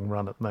economy is being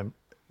run at the moment.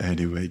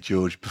 Anyway,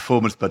 George,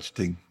 performance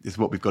budgeting is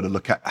what we've got to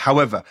look at.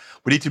 However,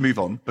 we need to move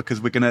on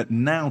because we're going to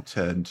now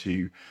turn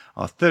to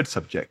our third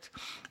subject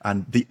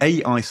and the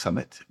AI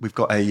summit. We've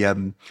got a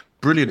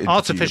brilliant interview.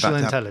 Artificial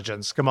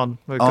intelligence. Come on,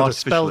 we've got to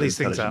spell these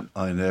things out.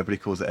 I know, everybody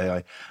calls it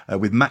AI.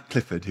 With Matt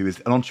Clifford, who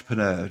is an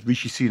entrepreneur,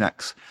 Rishi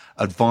Sunak's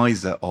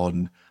advisor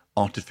on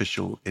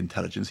artificial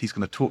intelligence. He's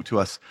going to talk to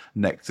us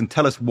next and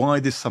tell us why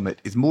this summit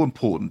is more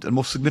important and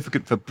more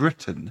significant for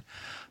Britain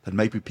than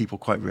maybe people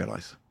quite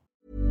realise.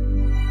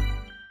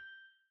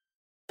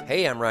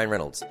 Hey, I'm Ryan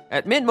Reynolds.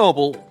 At Mint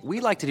Mobile,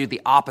 we like to do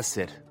the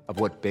opposite of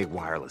what Big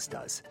Wireless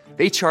does.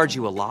 They charge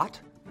you a lot,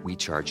 we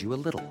charge you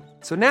a little.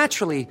 So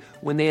naturally,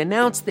 when they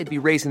announced they'd be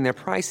raising their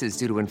prices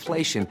due to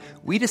inflation,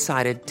 we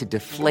decided to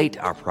deflate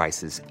our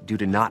prices due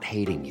to not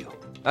hating you.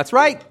 That's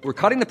right. We're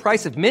cutting the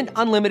price of Mint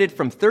Unlimited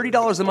from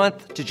 $30 a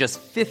month to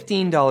just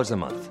 $15 a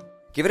month.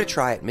 Give it a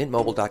try at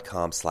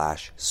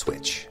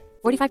mintmobile.com/switch.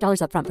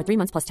 $45 up front for 3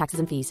 months plus taxes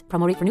and fees.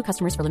 Promo rate for new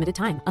customers for limited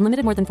time.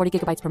 Unlimited more than 40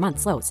 gigabytes per month.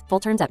 Slows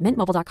full terms at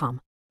mintmobile.com.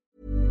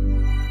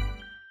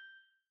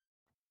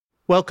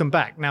 Welcome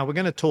back. Now we're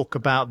going to talk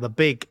about the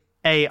big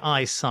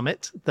AI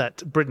summit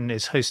that Britain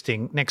is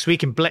hosting next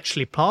week in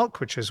Bletchley Park,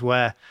 which is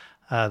where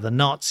the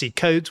Nazi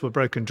codes were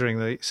broken during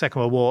the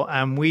Second World War.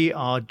 And we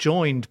are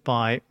joined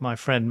by my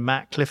friend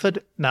Matt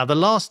Clifford. Now, the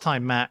last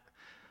time, Matt,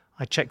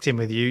 I checked in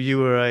with you, you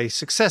were a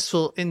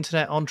successful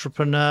internet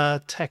entrepreneur,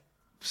 tech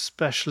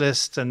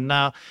specialist. And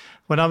now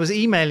when I was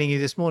emailing you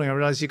this morning, I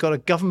realized you've got a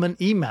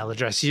government email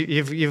address.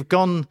 You've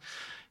gone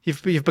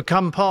You've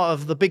become part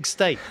of the big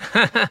state.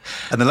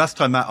 And the last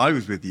time, Matt, I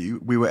was with you,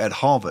 we were at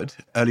Harvard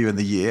earlier in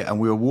the year, and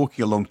we were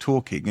walking along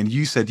talking, and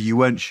you said you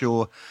weren't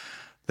sure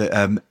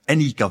that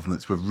any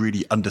governments were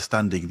really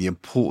understanding the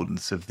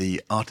importance of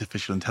the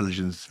artificial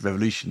intelligence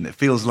revolution. It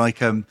feels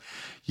like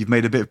you've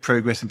made a bit of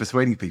progress in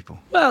persuading people.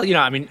 Well,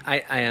 I mean,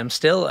 I am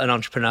still an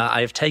entrepreneur.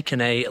 I've taken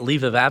a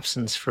leave of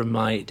absence from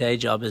my day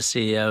job as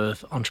CEO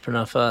of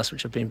Entrepreneur First,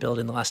 which I've been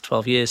building the last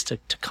 12 years to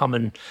come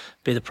and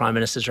be the Prime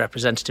Minister's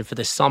representative for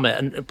this summit.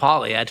 And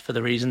partly, Ed, for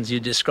the reasons you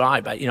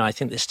describe. I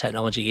think this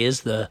technology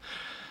is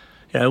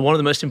one of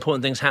the most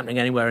important things happening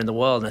anywhere in the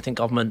world. And I think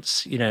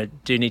governments,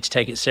 do need to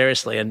take it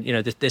seriously. And,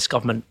 this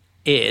government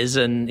is,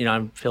 and,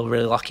 I feel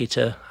really lucky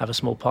to have a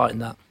small part in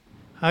that.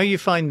 How are you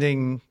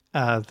finding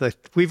that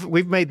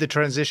we've made the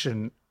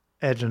transition,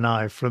 Ed and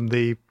I, from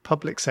the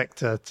public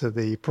sector to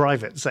the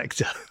private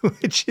sector,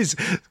 which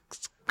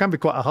can be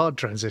quite a hard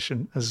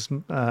transition,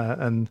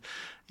 and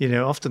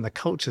often the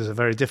cultures are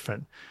very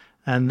different.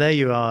 And there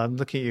you are, I'm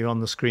looking at you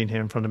on the screen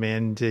here in front of me,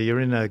 and you're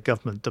in a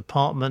government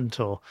department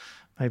or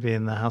maybe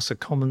in the House of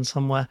Commons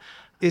somewhere.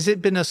 Has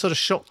it been a sort of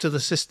shock to the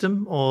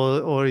system,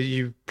 or are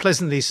you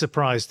pleasantly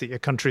surprised that your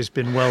country's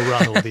been well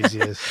run all these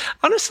years?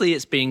 Honestly,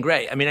 it's been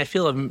great. I mean, I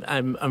feel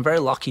I'm very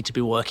lucky to be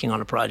working on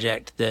a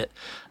project that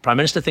the Prime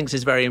Minister thinks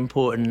is very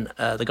important,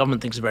 the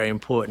government thinks is very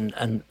important,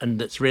 and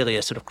that's really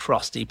a sort of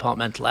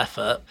cross-departmental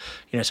effort.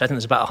 So I think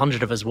there's about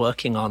 100 of us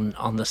working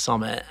on the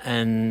summit,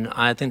 and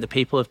I think the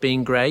people have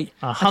been great.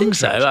 100? I think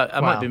so.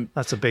 Wow,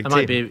 that's a big team. I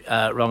might be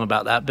wrong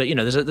about that, but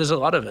there's a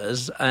lot of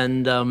us,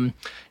 and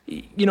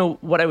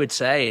what I would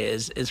say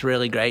is it's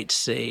really great to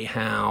see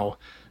how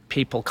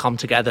people come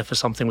together for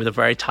something with a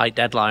very tight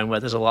deadline where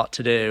there's a lot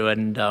to do.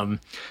 And,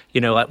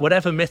 like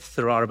whatever myths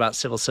there are about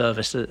civil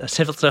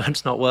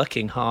servants not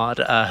working hard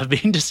have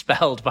been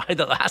dispelled by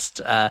the last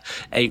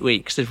 8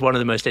 weeks. It's one of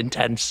the most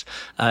intense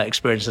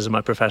experiences of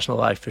my professional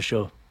life, for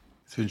sure.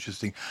 It's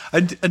interesting.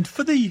 And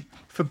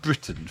for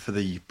Britain, for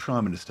the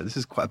Prime Minister, this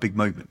is quite a big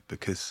moment,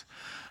 because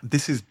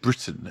this is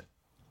Britain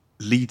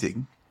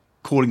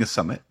calling a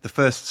summit, the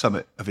first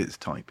summit of its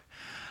type.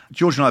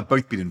 George and I have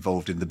both been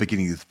involved in the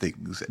beginning of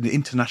things. And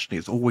internationally,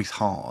 it's always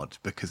hard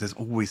because there's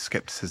always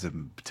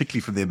skepticism,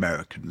 particularly from the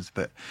Americans,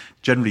 but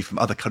generally from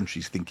other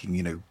countries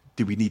thinking,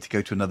 do we need to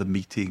go to another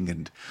meeting?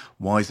 And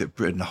why is it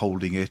Britain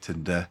holding it?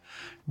 And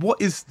what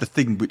is the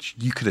thing which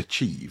you could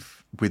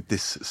achieve with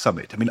this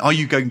summit? I mean, are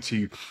you going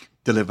to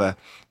deliver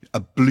a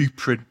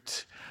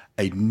blueprint,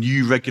 a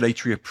new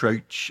regulatory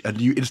approach, a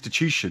new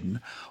institution,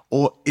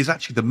 or is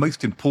actually the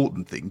most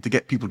important thing to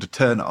get people to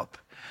turn up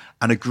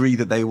and agree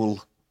that they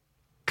will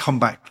come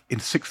back in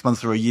 6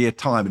 months or a year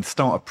time and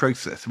start a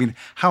process? I mean,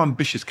 how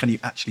ambitious can you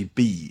actually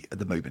be at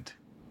the moment?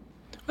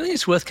 I think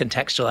it's worth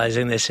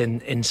contextualizing this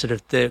in sort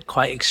of the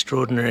quite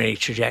extraordinary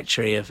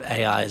trajectory of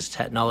AI as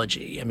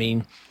technology. I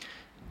mean,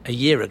 a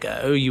year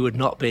ago, you would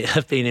not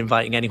have been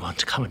inviting anyone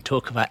to come and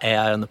talk about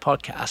AI on the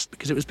podcast,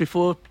 because it was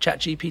before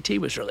ChatGPT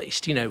was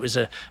released. It was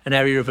an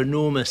area of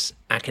enormous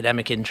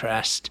academic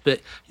interest, but,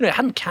 it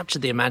hadn't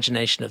captured the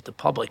imagination of the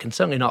public, and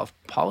certainly not of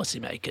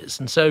policymakers.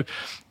 And so,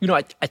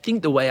 I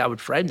think the way I would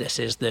frame this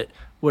is that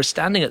we're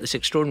standing at this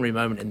extraordinary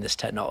moment in this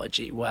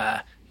technology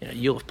where,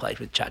 you'll have played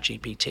with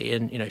ChatGPT,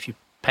 and, if you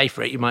pay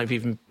for it, you might have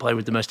even played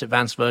with the most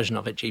advanced version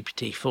of it,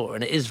 GPT-4,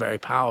 and it is very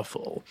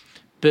powerful.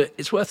 But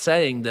it's worth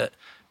saying that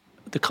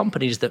the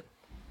companies that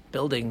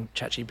building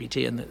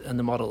ChatGPT and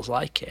the models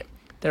like it,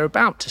 they're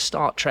about to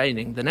start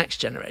training the next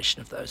generation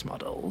of those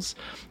models.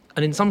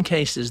 And in some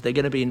cases, they're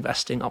going to be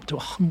investing up to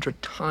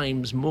 100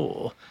 times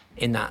more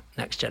in that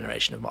next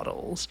generation of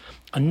models.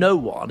 And no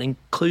one,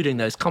 including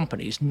those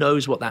companies,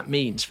 knows what that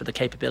means for the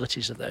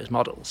capabilities of those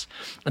models.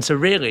 And so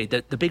really,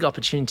 the big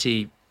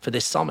opportunity for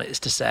this summit is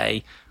to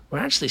say, we're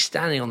actually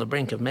standing on the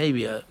brink of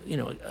maybe a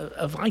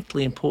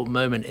vitally important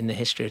moment in the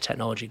history of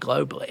technology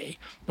globally,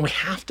 and we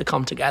have to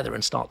come together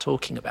and start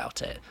talking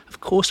about it.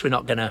 Of course, we're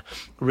not going to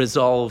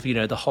resolve,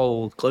 the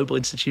whole global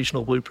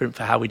institutional blueprint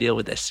for how we deal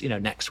with this,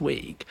 next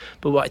week.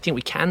 But what I think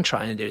we can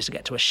try and do is to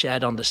get to a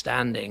shared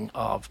understanding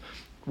of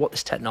what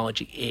this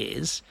technology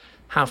is,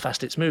 how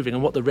fast it's moving,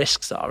 and what the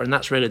risks are. And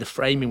that's really the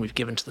framing we've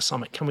given to the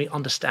summit. Can we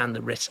understand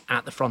the risks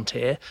at the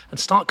frontier and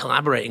start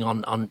collaborating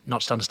on not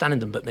just understanding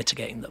them, but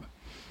mitigating them?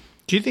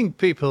 Do you think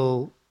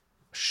people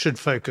should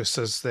focus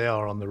as they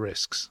are on the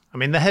risks? I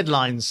mean, the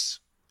headlines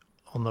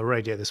on the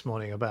radio this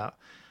morning about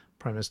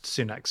Prime Minister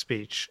Sunak's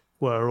speech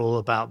were all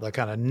about the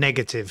kind of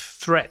negative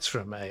threats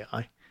from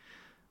AI,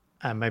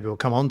 and maybe we'll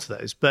come on to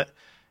those. But,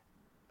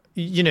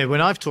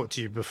 when I've talked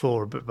to you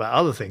before about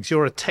other things,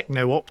 you're a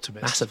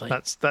techno-optimist. Massively.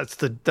 That's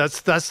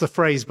the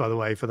phrase, by the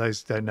way, for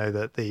those who don't know,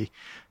 that the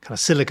kind of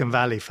Silicon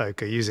Valley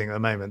folk are using at the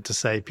moment to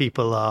say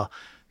people are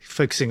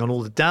focusing on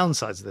all the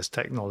downsides of this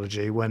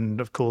technology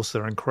when, of course,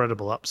 there are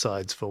incredible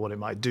upsides for what it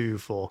might do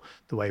for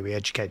the way we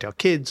educate our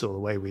kids, or the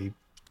way we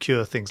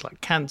cure things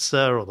like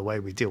cancer, or the way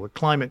we deal with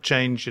climate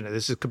change.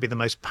 This could be the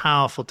most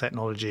powerful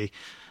technology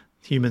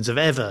humans have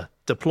ever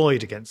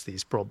deployed against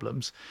these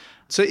problems.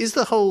 So is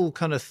the whole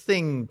kind of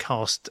thing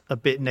cast a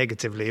bit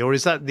negatively, or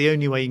is that the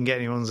only way you can get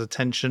anyone's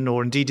attention?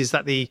 Or indeed, is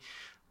that the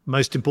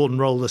most important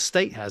role the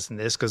state has in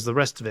this, because the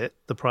rest of it,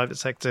 the private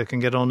sector can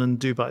get on and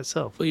do by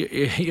itself? Well,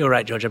 you're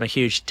right, George. I'm a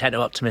huge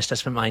techno-optimist. I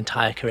spent my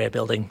entire career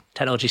building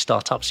technology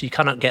startups. You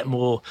cannot get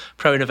more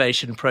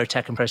pro-innovation,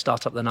 pro-tech and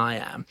pro-startup than I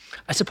am.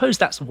 I suppose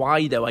that's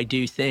why, though, I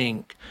do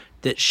think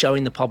that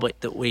showing the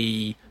public that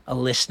we are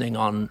listening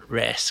on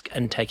risk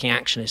and taking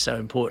action is so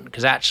important.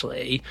 Because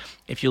actually,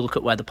 if you look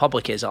at where the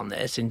public is on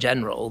this in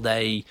general,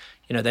 they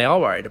are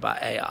worried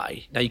about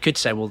AI. Now, you could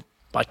say, well,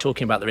 by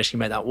talking about the risk, you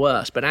make that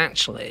worse. But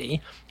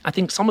actually, I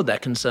think some of their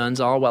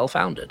concerns are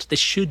well-founded. This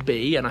should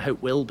be, and I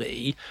hope will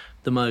be,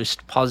 the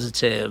most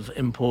positive,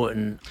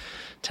 important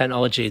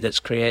technology that's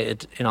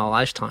created in our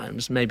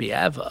lifetimes, maybe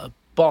ever.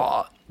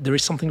 But there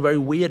is something very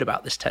weird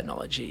about this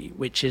technology,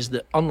 which is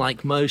that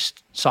unlike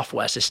most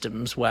software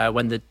systems where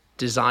when the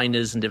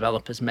designers and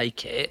developers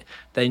make it,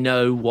 they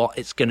know what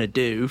it's going to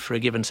do for a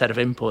given set of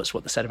inputs,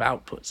 what the set of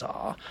outputs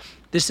are.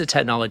 This is a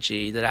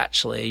technology that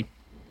actually,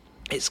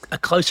 it's a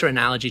closer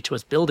analogy to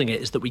us building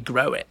it is that we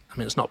grow it. I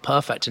mean, it's not a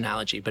perfect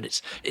analogy, but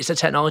it's a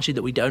technology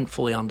that we don't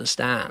fully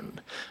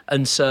understand.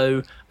 And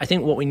so I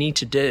think what we need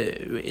to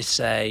do is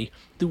say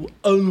the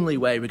only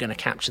way we're going to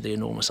capture the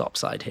enormous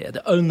upside here,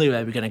 the only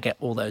way we're going to get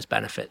all those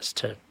benefits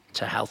to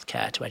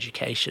healthcare, to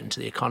education, to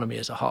the economy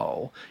as a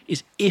whole,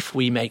 is if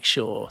we make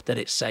sure that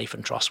it's safe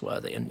and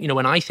trustworthy. And,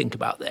 when I think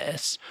about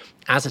this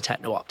as a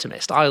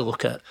techno-optimist, I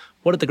look at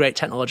what are the great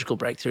technological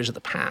breakthroughs of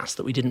the past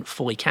that we didn't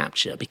fully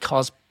capture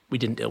because we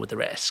didn't deal with the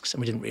risks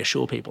and we didn't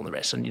reassure people on the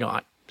risks. And,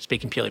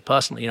 speaking purely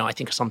personally, I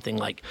think of something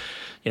like,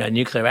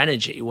 nuclear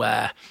energy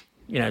where,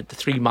 the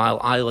 3 Mile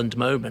Island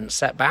moment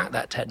set back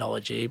that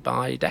technology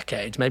by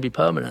decades, maybe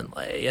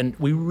permanently. And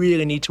we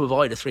really need to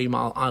avoid a 3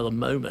 Mile Island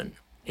moment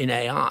in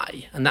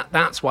AI. And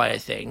that's why I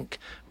think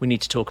we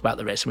need to talk about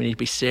the risks. We need to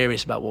be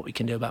serious about what we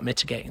can do about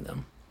mitigating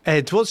them.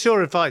 Ed, what's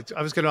your advice?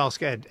 I was going to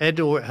ask Ed. Ed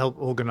helped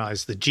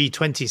organise the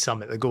G20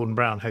 summit that Gordon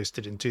Brown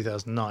hosted in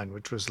 2009,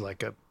 which was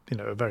like a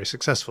very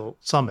successful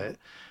summit.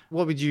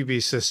 What would you be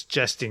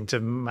suggesting to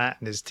Matt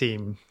and his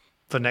team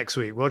for next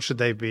week? What should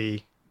they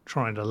be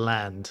trying to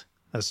land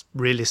as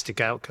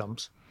realistic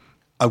outcomes?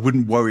 I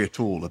wouldn't worry at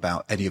all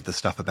about any of the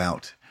stuff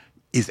about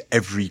is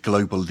every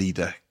global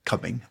leader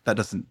coming. That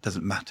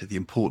doesn't matter. The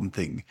important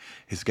thing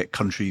is to get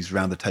countries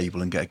around the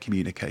table and get a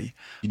communique.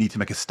 You need to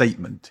make a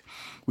statement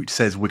which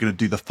says we're going to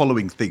do the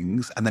following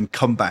things and then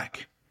come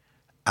back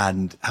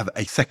and have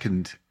a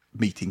second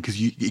meeting, because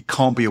it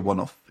can't be a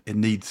one-off. It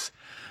needs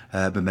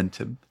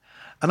momentum.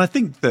 And I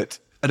think that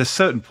at a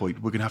certain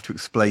point, we're going to have to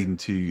explain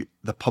to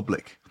the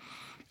public,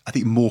 I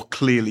think, more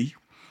clearly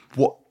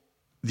what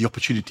the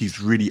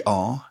opportunities really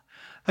are.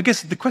 I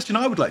guess the question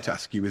I would like to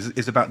ask you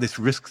is about this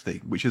risk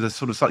thing, which is a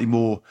sort of slightly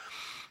more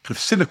kind of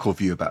cynical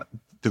view about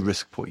the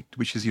risk point,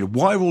 which is,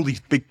 why are all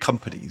these big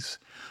companies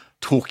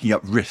talking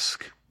up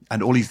risk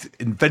and all these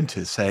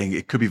inventors saying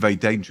it could be very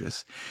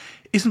dangerous?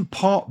 Isn't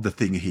part of the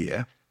thing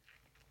here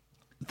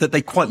that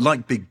they quite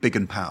like big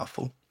and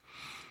powerful?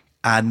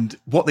 And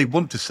what they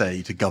want to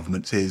say to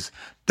governments is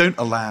don't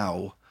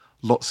allow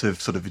lots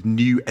of sort of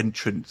new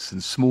entrants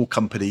and small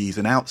companies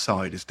and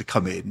outsiders to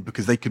come in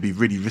because they could be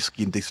really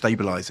risky and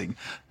destabilising.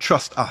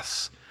 Trust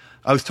us.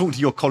 I was talking to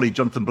your colleague,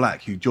 Jonathan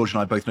Black, who George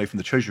and I both know from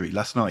the Treasury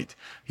last night.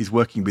 He's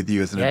working with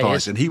you as an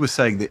advisor. And he was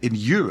saying that in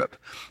Europe,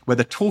 where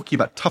they're talking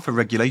about tougher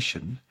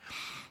regulation,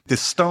 the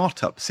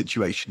startup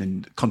situation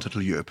in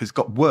continental Europe has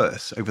got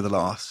worse over the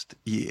last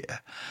year.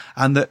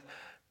 And that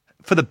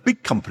for the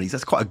big companies,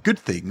 that's quite a good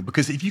thing,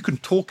 because if you can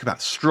talk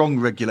about strong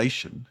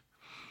regulation,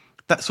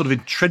 that sort of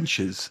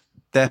entrenches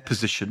their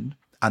position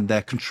and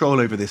their control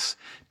over this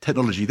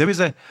technology. There is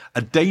a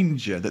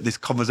danger that this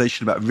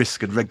conversation about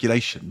risk and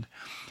regulation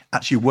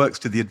actually works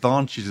to the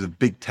advantages of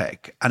big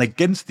tech and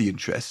against the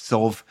interests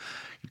of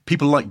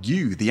people like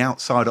you, the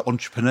outsider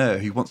entrepreneur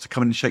who wants to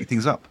come in and shake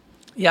things up.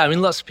 Yeah, I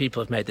mean, lots of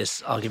people have made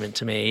this argument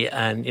to me,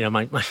 and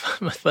my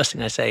first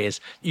thing I say is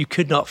you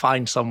could not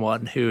find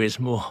someone who is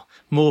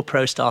more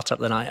pro-startup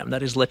than I am.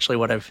 That is literally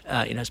what I've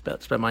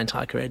spent my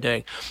entire career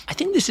doing. I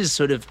think this is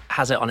sort of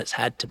has it on its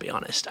head, to be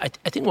honest. I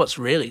think what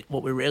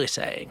we're really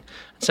saying,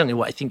 and certainly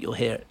what I think you'll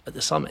hear at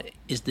the summit,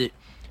 is that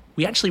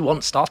we actually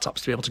want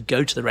startups to be able to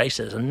go to the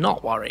races and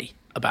not worry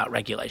about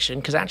regulation,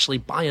 because actually,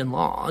 by and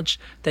large,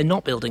 they're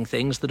not building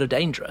things that are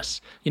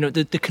dangerous.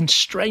 The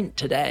constraint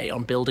today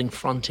on building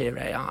frontier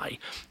AI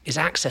is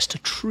access to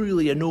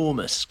truly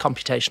enormous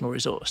computational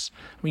resource.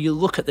 When you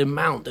look at the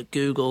amount that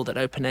Google, that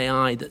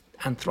OpenAI, that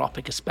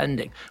Anthropic are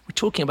spending, we're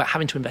talking about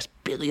having to invest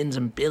billions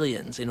and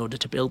billions in order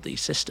to build these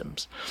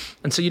systems.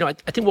 And so, I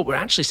think what we're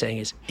actually saying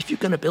is, if you're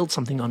going to build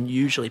something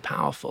unusually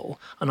powerful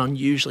and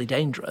unusually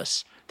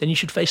dangerous, then you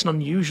should face an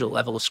unusual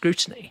level of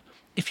scrutiny.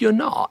 If you're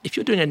not, if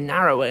you're doing a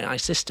narrow AI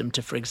system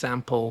to, for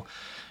example,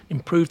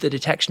 improve the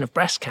detection of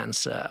breast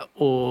cancer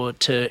or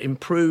to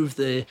improve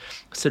the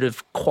sort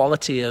of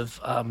quality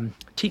of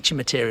teaching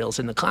materials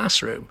in the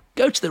classroom,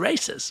 go to the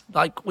races.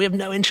 Like, we have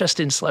no interest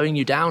in slowing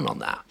you down on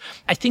that.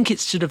 I think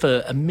it's sort of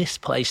a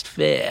misplaced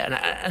fear. And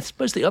I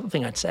suppose the other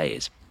thing I'd say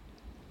is,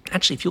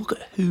 actually, if you look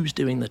at who's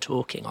doing the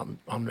talking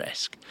on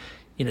risk,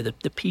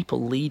 the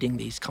people leading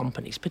these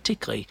companies,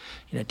 particularly,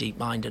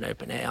 DeepMind and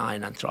OpenAI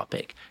and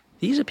Anthropic,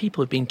 these are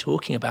people who've been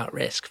talking about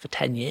risk for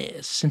 10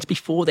 years, since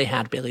before they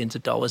had billions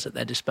of dollars at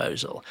their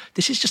disposal.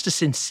 This is just a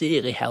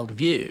sincerely held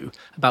view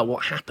about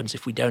what happens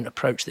if we don't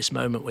approach this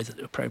moment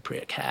with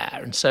appropriate care.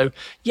 And so,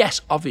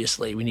 yes,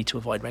 obviously, we need to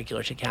avoid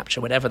regulatory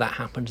capture. Whenever that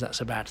happens,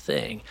 that's a bad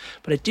thing.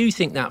 But I do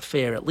think that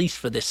fear, at least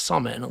for this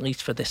summit and at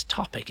least for this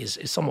topic, is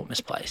somewhat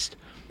misplaced.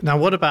 Now,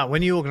 what about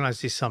when you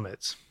organise these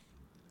summits?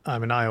 I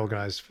mean, I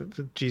organised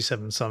the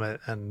G7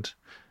 summit and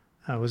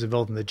I was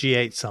involved in the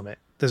G8 summit.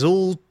 There's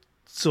all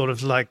sort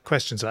of like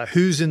questions about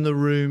who's in the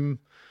room,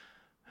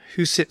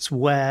 who sits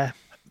where.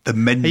 The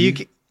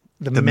menu.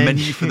 The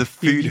menu for the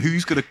food.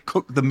 Who's going to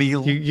cook the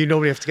meal? You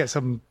normally have to get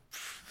some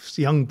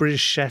young British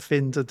chef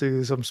in to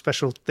do some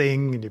special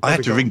thing. And I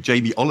had to ring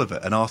Jamie Oliver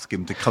and ask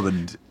him to come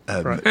and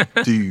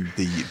do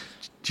the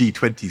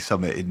G20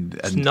 summit.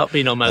 It's not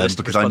been on my list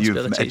because I knew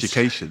him from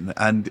education.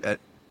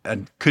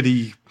 And could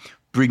he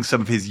bring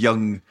some of his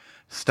young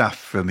staff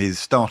from his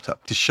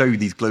startup to show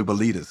these global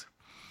leaders?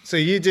 So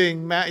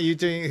Matt,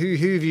 who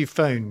have you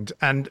phoned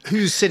and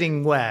who's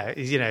sitting where?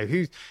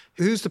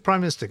 Who's the Prime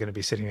Minister going to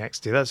be sitting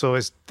next to?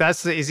 Is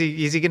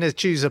he going to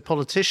choose a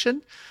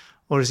politician,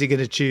 or is he going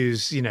to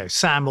choose,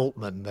 Sam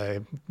Altman,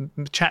 the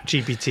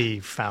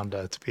ChatGPT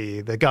founder, to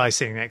be the guy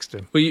sitting next to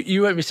him? Well,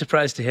 you won't be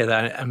surprised to hear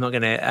that.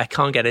 I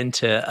can't get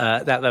into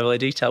that level of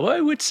detail. What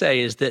I would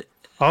say is that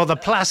the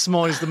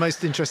plasma is the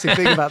most interesting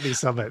thing about these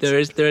summits. There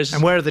is,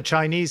 and where are the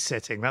Chinese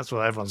sitting? That's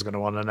what everyone's going to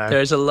want to know. There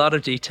is a lot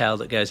of detail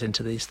that goes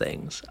into these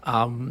things.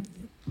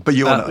 But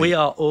we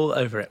are all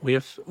over it. We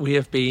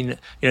have been,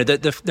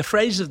 the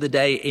phrase of the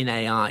day in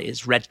AI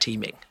is red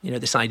teaming.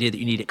 This idea that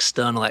you need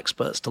external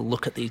experts to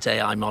look at these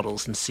AI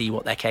models and see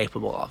what they're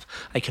capable of.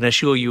 I can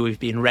assure you we've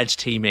been red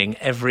teaming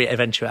every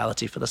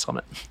eventuality for the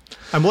summit.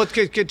 And what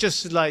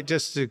just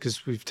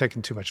because we've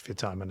taken too much of your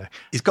time, I know.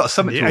 He's got a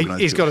summit to organise.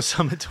 He's got a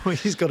summit to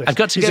I've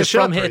got to go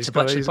from here to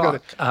Bletchley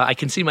Park. I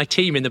can see my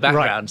team in the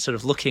background sort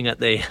of looking at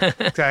the...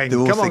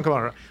 Come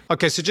on.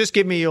 Okay, so just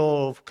give me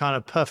your kind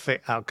of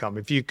perfect outcome.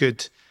 If you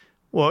could...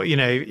 Well,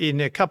 in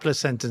a couple of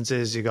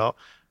sentences, you got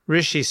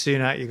Rishi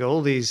Sunak, you got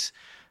all these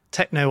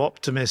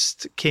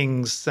techno-optimist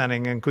kings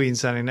and queens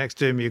standing next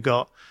to him. You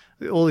got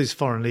all these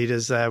foreign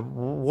leaders there.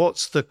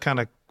 What's the kind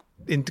of,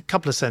 in a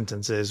couple of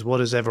sentences,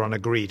 what has everyone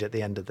agreed at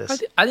the end of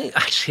this? I think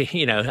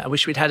actually, I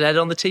wish we'd had Ed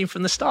on the team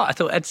from the start. I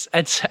thought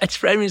Ed's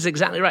framing is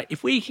exactly right.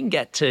 If we can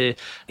get to,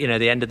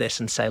 the end of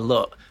this and say,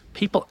 look,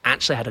 people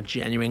actually had a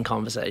genuine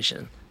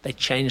conversation. They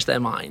changed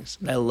their minds,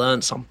 they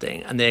learned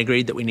something, and they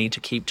agreed that we need to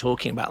keep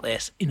talking about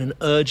this in an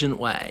urgent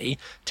way,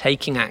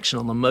 taking action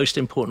on the most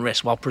important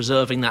risks while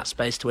preserving that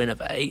space to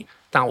innovate.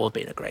 That will have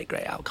been a great,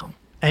 great outcome.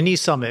 Any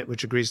summit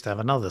which agrees to have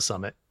another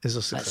summit is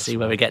a success. Let's see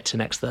where we get to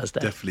next Thursday.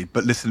 Definitely.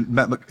 But listen,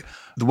 Matt,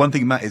 the one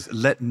thing, Matt, is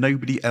let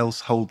nobody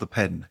else hold the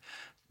pen.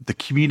 The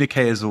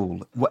communique is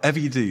all. Whatever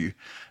you do,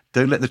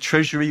 don't let the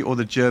Treasury or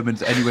the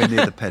Germans anywhere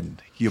near the pen.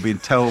 You'll be in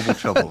terrible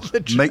trouble.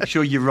 Make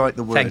sure you write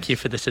the words. Thank you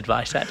for this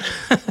advice, Ed.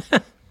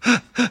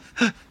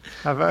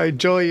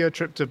 Enjoy your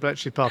trip to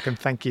Bletchley Park and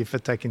thank you for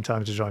taking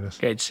time to join us.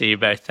 Great to see you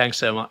both. Thanks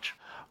so much.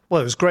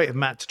 Well, it was great of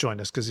Matt to join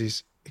us because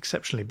he's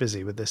exceptionally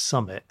busy with this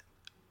summit.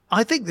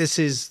 I think this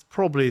is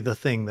probably the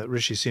thing that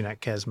Rishi Sunak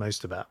cares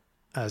most about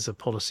as a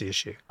policy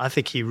issue. I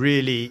think he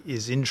really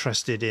is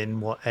interested in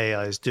what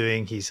AI is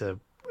doing. He's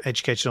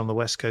educated on the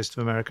west coast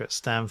of America at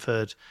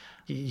Stanford.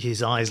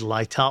 His eyes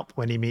light up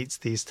when he meets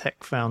these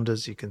tech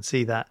founders. You can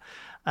see that.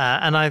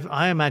 And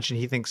I imagine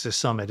he thinks this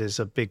summit is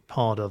a big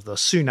part of the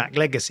Sunak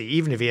legacy,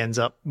 even if he ends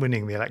up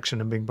winning the election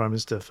and being Prime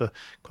Minister for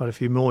quite a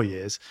few more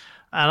years.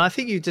 And I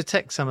think you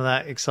detect some of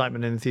that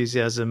excitement and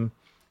enthusiasm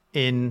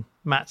in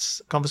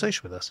Matt's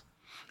conversation with us.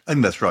 I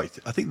think that's right.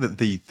 I think that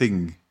the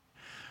thing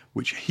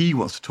which he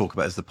wants to talk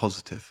about is the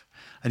positive.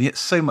 And yet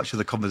so much of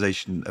the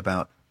conversation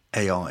about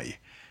AI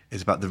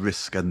is about the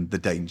risk and the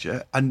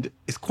danger. And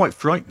it's quite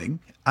frightening.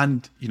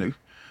 And,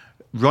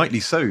 rightly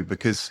so,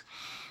 because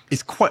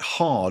it's quite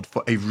hard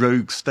for a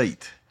rogue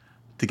state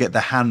to get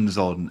their hands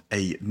on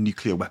a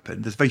nuclear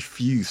weapon. There's very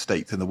few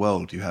states in the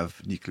world who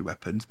have nuclear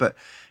weapons, but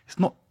it's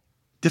not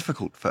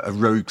difficult for a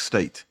rogue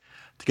state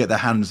to get their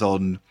hands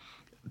on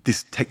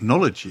this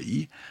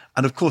technology.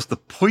 And of course, the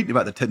point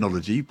about the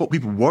technology, what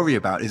people worry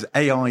about is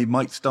AI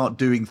might start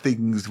doing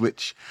things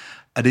which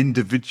an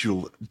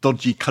individual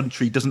dodgy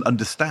country doesn't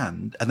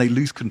understand and they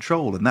lose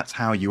control. And that's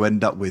how you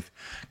end up with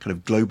kind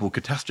of global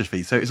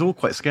catastrophe. So it's all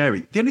quite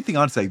scary. The only thing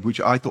I'd say,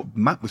 which I thought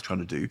Matt was trying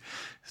to do,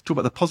 is talk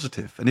about the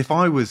positive. And if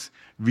I was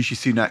Rishi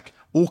Sunak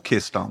or Keir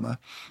Starmer,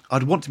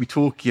 I'd want to be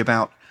talking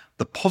about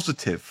the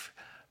positive,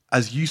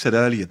 as you said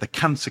earlier, the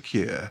cancer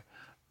cure,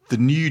 the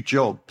new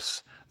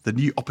jobs, the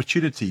new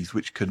opportunities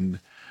which can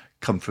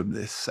come from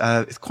this.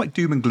 It's quite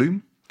doom and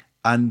gloom.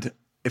 And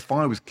if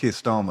I was Keir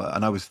Starmer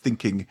and I was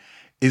thinking,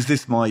 is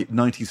this my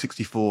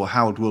 1964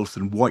 Howard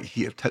Wilson white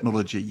heat of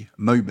technology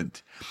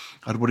moment,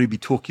 I'd want to be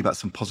talking about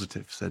some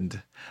positives.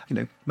 And,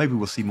 maybe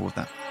we'll see more of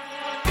that.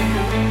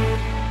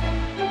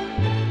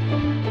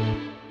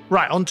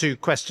 Right, on to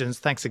questions.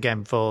 Thanks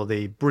again for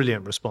the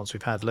brilliant response.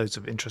 We've had loads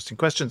of interesting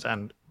questions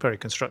and very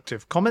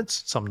constructive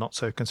comments, some not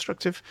so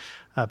constructive,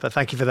 but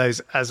thank you for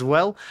those as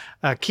well.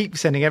 Keep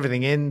sending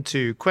everything in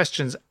to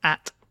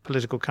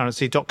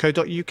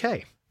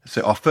questions@politicalcurrency.co.uk.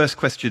 So our first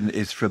question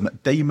is from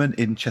Damon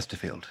in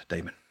Chesterfield.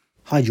 Damon.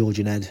 Hi, George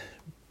and Ed.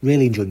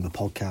 Really enjoying the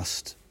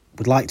podcast.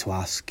 Would like to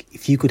ask,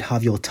 if you could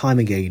have your time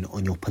again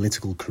on your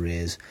political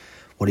careers,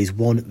 what is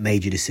one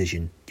major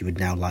decision you would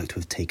now like to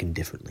have taken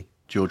differently?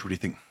 George, what do you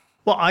think?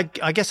 Well, I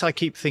guess I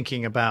keep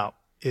thinking about,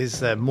 is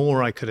there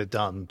more I could have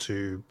done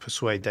to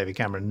persuade David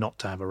Cameron not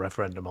to have a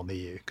referendum on the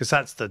EU? Because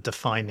that's the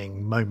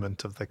defining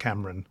moment of the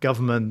Cameron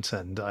government,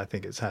 and I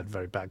think it's had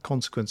very bad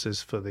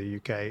consequences for the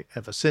UK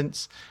ever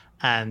since.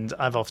 And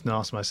I've often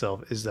asked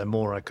myself, is there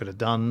more I could have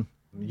done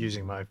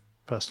using my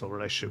personal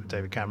relationship with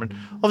David Cameron?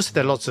 Obviously,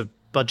 there are lots of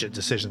budget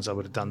decisions I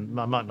would have done.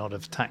 I might not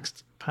have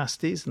taxed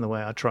pasties in the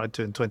way I tried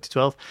to in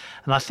 2012.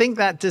 And I think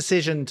that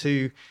decision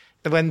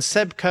when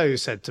Seb Coe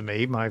said to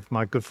me,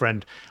 my good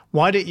friend,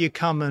 why don't you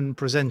come and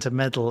present a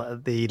medal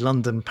at the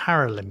London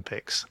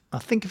Paralympics? I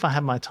think if I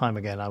had my time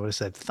again, I would have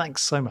said,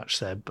 thanks so much,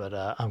 Seb, but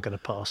I'm going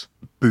to pass.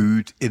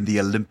 Booed in the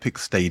Olympic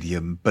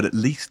Stadium, but at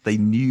least they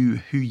knew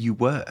who you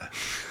were.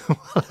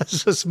 Well,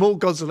 that's a small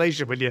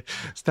consolation when you're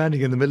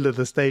standing in the middle of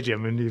the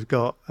stadium and you've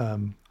got,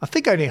 I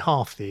think, only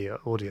half the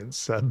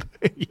audience.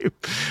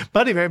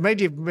 But anyway,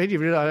 it made you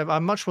realise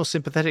I'm much more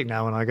sympathetic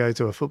now when I go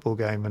to a football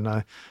game and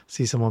I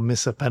see someone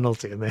miss a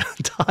penalty and the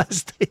entire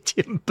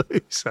stadium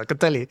boos. I can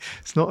tell you,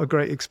 it's not a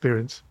great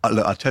experience.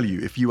 Look, I'll tell you,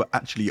 if you were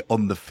actually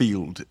on the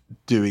field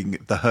doing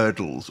the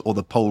hurdles or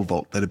the pole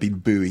vault, they'd have been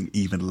booing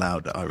even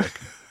louder, I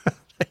reckon.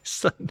 They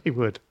certainly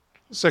would.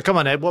 So come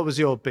on, Ed, what was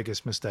your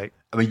biggest mistake?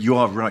 I mean, you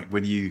are right.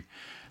 When you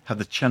have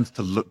the chance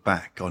to look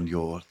back on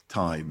your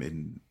time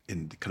in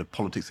kind of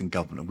politics and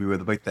government, we were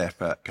both there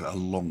for kind of a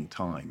long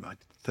time, like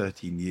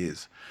 13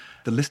 years.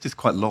 The list is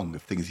quite long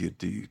of things you'd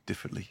do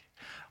differently.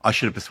 I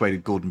should have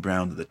persuaded Gordon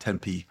Brown that the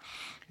 10p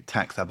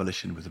tax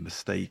abolition was a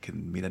mistake,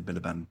 and me and Ed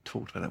Miliband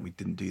talked about it. We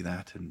didn't do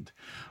that, and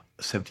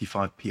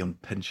 75p on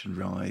pension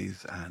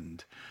rise,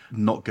 and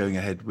not going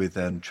ahead with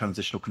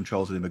transitional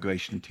controls on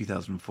immigration in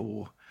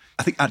 2004.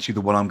 I think actually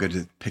the one I'm going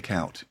to pick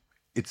out,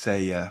 it's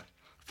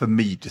for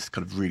me, just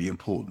kind of really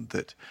important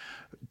that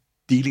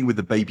dealing with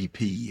the baby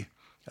P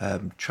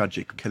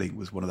tragic killing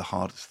was one of the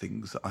hardest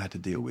things that I had to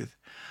deal with.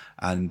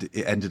 And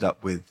it ended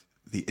up with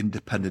the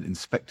independent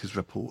inspector's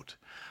report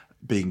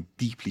being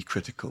deeply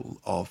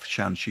critical of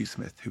Shan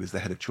Shoesmith, who was the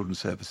head of children's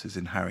services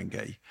in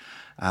Haringey,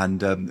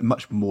 and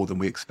much more than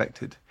we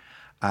expected.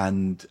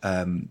 And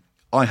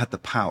I had the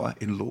power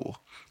in law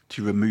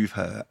to remove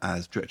her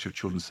as Director of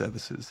Children's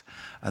Services.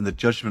 And the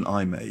judgment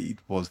I made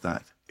was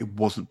that it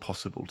wasn't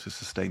possible to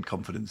sustain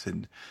confidence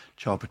in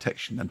child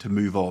protection and to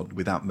move on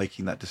without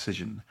making that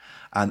decision.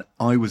 And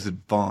I was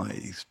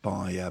advised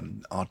by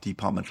our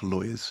departmental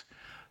lawyers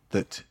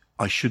that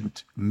I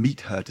shouldn't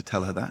meet her to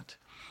tell her that,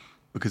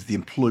 because the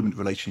employment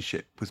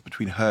relationship was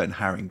between her and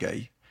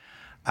Haringey,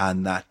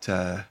 and that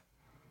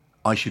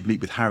I should meet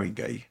with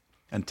Haringey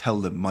and tell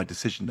them my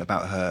decision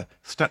about her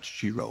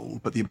statutory role,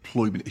 but the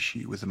employment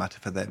issue was a matter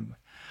for them.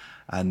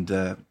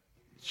 And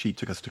she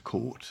took us to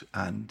court,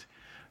 and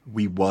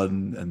we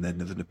won, and then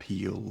there's an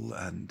appeal,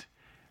 and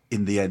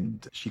in the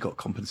end she got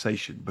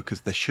compensation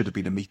because there should have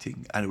been a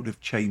meeting, and it would have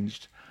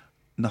changed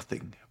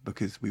nothing,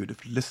 because we would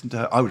have listened to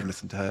her, I would have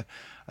listened to her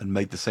and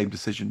made the same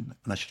decision,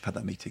 and I should have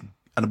had that meeting.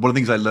 And one of the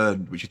things I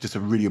learned, which is just a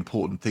really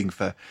important thing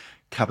for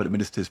cabinet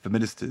ministers, for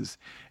ministers,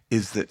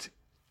 is that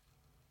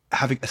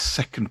having a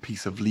second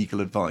piece of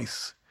legal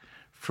advice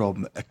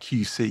from a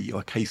QC or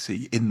a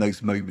KC in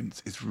those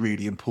moments is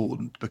really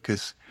important,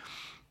 because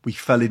we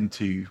fell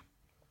into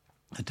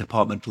a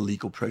departmental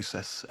legal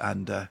process,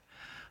 and I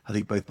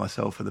think both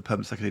myself and the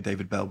Permanent Secretary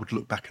David Bell would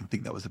look back and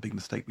think that was a big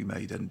mistake we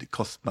made, and it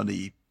cost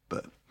money,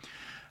 but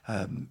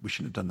we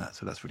shouldn't have done that,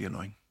 so that's really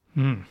annoying.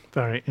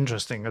 Very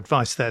interesting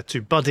advice there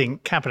to budding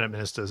cabinet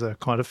ministers. There are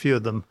quite a few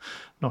of them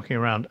knocking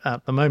around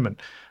at the moment.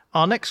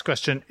 Our next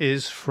question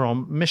is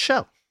from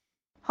Michelle.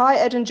 Hi,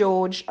 Ed and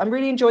George. I'm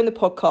really enjoying the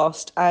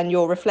podcast and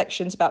your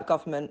reflections about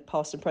government,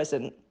 past and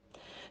present.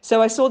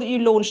 So I saw that you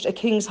launched a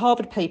King's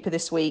Harvard paper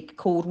this week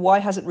called Why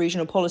Hasn't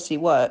Regional Policy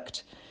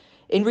Worked?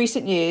 In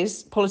recent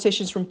years,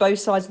 politicians from both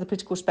sides of the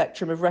political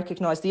spectrum have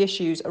recognised the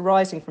issues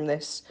arising from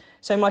this.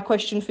 So my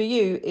question for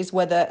you is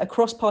whether a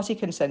cross-party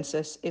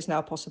consensus is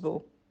now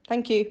possible.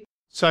 Thank you.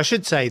 So I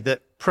should say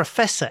that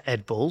Professor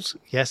Ed Balls,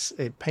 yes,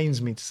 it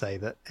pains me to say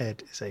that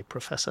Ed is a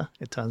professor,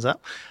 it turns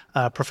out,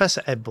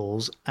 Professor Ed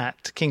Balls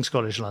at King's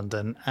College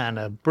London, and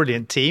a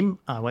brilliant team.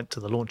 I went to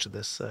the launch of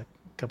this a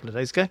couple of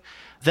days ago.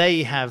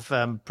 They have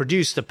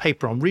produced a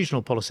paper on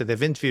regional policy.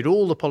 They've interviewed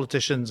all the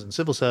politicians and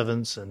civil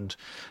servants and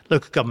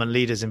local government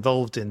leaders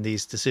involved in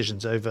these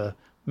decisions over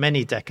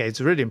many decades.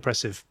 A really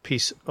impressive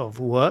piece of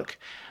work.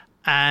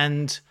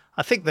 And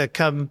I think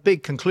the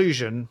big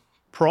conclusion,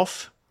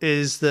 Prof,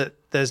 is that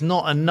there's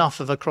not enough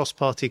of a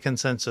cross-party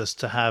consensus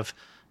to have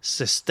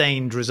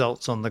sustained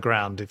results on the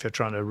ground if you're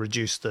trying to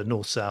reduce the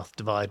north-south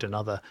divide and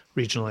other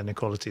regional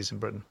inequalities in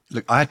Britain.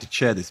 Look, I had to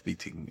chair this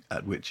meeting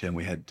at which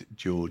we had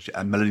George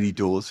and Melanie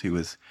Dawes, who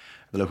was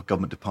the local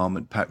government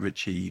department, Pat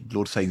Ritchie,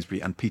 Lord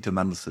Sainsbury and Peter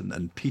Mandelson.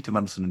 And Peter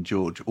Mandelson and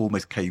George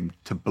almost came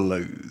to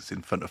blows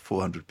in front of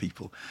 400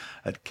 people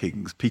at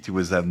King's. Peter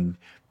was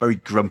very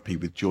grumpy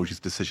with George's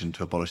decision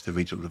to abolish the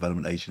regional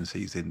development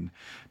agencies in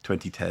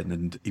 2010,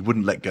 and he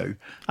wouldn't let go.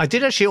 I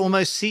did actually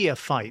almost see a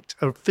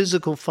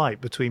physical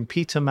fight between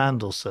Peter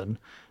Mandelson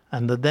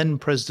and the then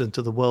president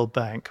of the World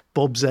Bank,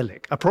 Bob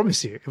Zellick. I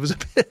promise you, it was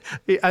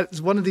at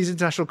one of these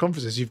international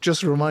conferences, you've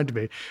just reminded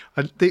me,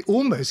 they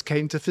almost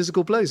came to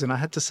physical blows and I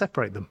had to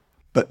separate them.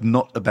 But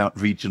not about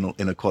regional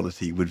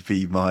inequality would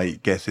be my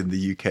guess in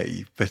the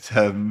UK. But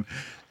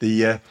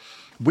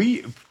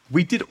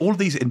we did all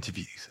these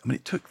interviews. I mean,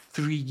 it took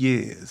 3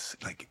 years,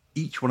 like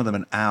each one of them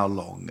an hour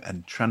long,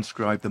 and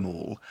transcribed them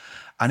all.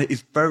 And it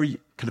is very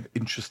kind of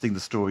interesting, the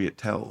story it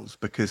tells,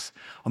 because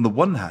on the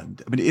one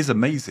hand, I mean, it is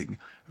amazing.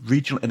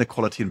 Regional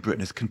inequality in Britain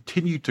has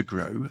continued to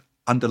grow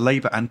under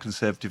Labour and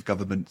Conservative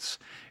governments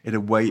in a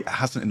way it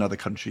hasn't in other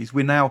countries.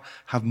 We now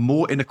have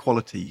more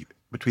inequality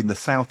between the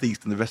South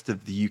East and the rest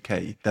of the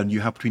UK than you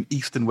have between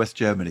East and West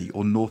Germany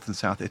or North and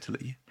South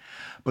Italy.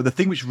 But the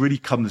thing which really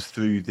comes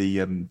through the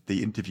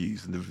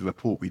interviews and the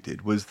report we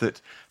did was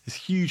that this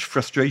huge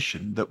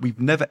frustration that we've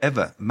never,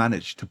 ever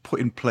managed to put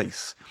in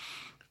place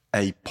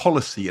a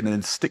policy and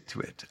then stick to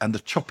it, and the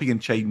chopping and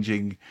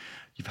changing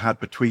you've had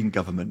between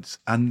governments.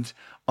 And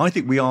I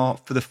think we are,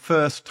 for the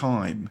first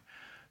time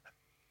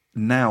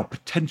now,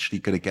 potentially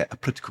going to get a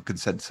political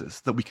consensus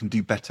that we can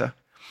do better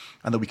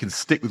and that we can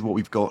stick with what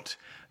we've got,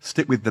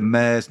 stick with the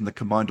mayors and the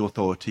combined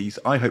authorities.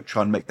 I hope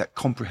try and make that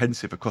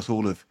comprehensive across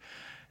all of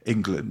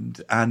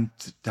England and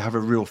to have a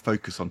real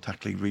focus on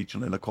tackling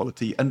regional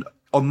inequality. And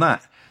on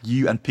that,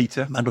 you and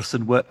Peter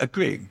Mandelson were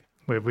agreeing.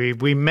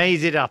 We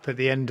made it up at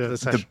the end of the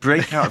session. The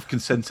breakout of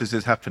consensus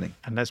is happening.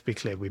 And let's be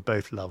clear, we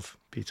both love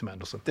Peter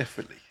Mandelson.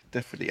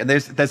 Definitely. And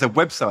there's a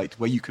website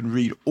where you can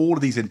read all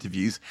of these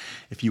interviews.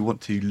 If you want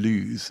to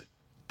lose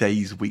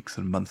days, weeks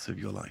and months of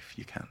your life,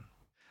 you can.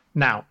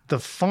 Now, the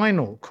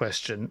final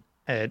question,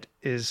 Ed,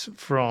 is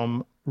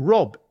from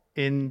Rob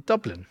in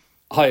Dublin.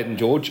 Hi, Ed and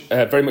George.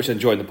 Very much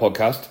enjoying the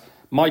podcast.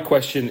 My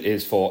question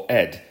is for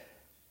Ed.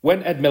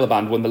 When Ed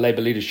Miliband won the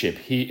Labour leadership,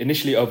 he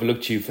initially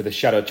overlooked you for the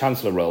Shadow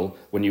Chancellor role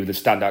when you were the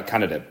standout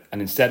candidate and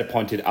instead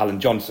appointed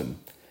Alan Johnson.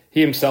 He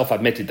himself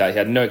admitted that he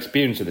had no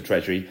experience in the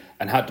Treasury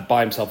and had to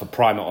buy himself a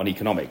primer on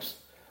economics.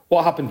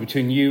 What happened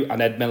between you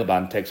and Ed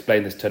Miliband to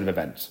explain this turn of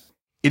events?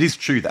 It is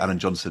true that Alan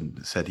Johnson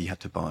said he had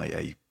to buy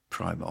a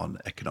primer on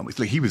economics.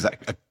 Look, he was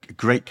a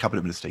great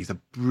cabinet minister. He's a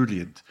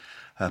brilliant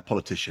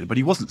politician, but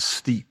he wasn't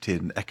steeped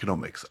in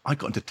economics. I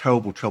got into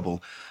terrible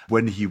trouble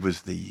when he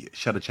was the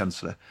Shadow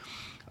Chancellor.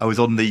 I was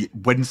on the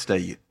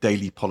Wednesday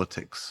Daily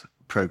Politics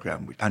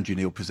programme, which Andrew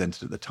Neil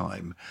presented at the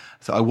time.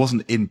 So I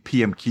wasn't in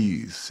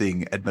PMQs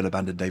seeing Ed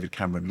Miliband and David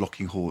Cameron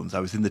locking horns. I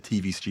was in the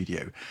TV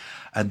studio.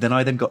 And then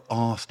I got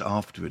asked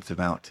afterwards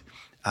about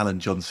Alan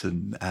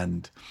Johnson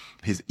and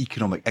his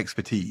economic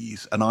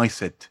expertise. And I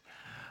said,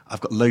 I've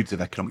got loads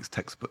of economics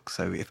textbooks,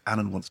 so if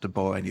Alan wants to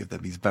borrow any of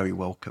them, he's very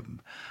welcome.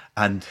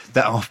 And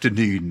that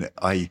afternoon,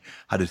 I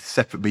had a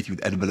separate meeting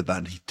with Ed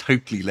Miliband. He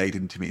totally laid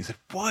into me and said,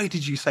 why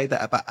did you say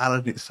that about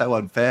Alan? It's so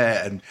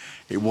unfair. And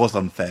it was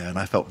unfair. And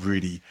I felt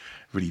really,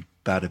 really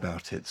bad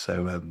about it.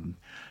 So,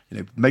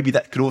 maybe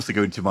that could also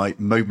go into my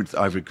moments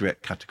I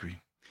regret category.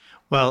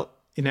 Well,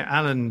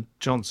 Alan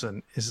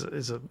Johnson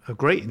is a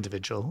great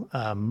individual,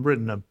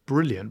 written a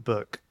brilliant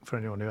book for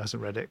anyone who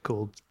hasn't read it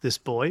called This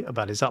Boy,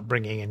 about his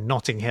upbringing in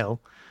Notting Hill.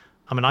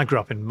 I mean, I grew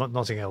up in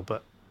Notting Hill,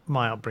 but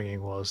my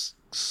upbringing was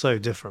so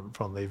different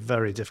from the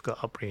very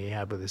difficult upbringing he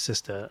had with his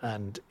sister.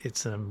 And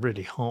it's a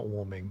really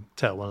heartwarming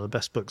tale, one of the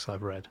best books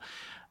I've read.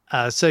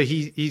 So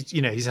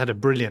he's had a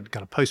brilliant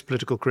kind of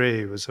post-political career.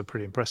 He was a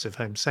pretty impressive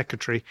Home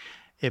Secretary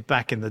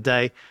back in the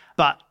day.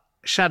 But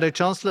Shadow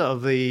Chancellor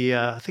of the,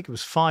 I think it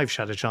was 5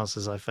 Shadow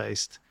Chancellors I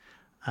faced.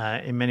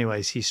 In many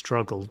ways, he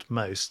struggled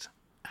most.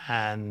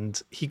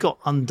 And he got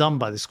undone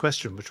by this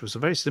question, which was a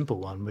very simple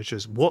one, which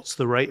is, what's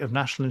the rate of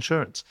national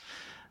insurance?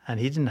 And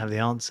he didn't have the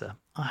answer.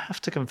 I have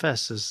to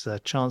confess, as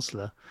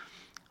Chancellor,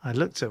 I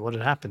looked at what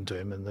had happened to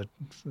him and the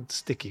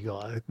stick he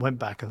got. I went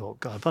back and thought,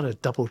 God, I've got to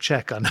double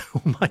check on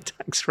all my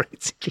tax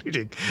rates,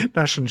 including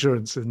national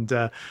insurance. And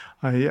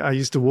I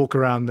used to walk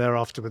around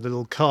thereafter with a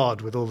little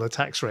card with all the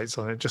tax rates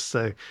on it, just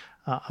so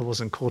I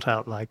wasn't caught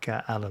out like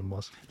Alan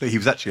was. He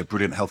was actually a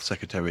brilliant health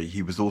secretary.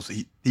 He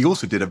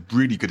also did a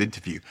really good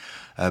interview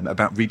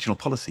about regional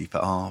policy for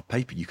our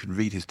paper. You can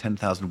read his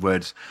 10,000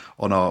 words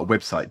on our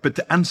website. But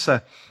to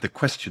answer the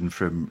question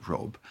from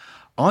Rob,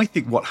 I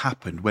think what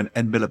happened when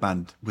Ed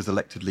Miliband was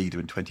elected leader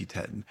in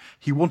 2010,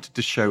 he wanted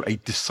to show a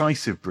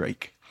decisive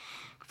break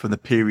from the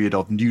period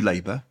of New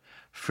Labour,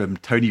 from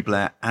Tony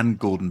Blair and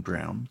Gordon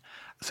Brown.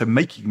 So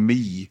making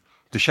me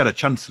the Shadow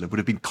Chancellor would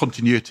have been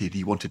continuity that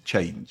he wanted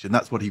change, and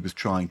that's what he was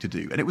trying to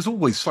do. And it was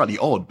always slightly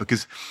odd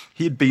because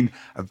he had been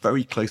a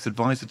very close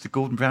advisor to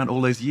Gordon Brown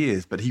all those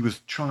years, but he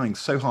was trying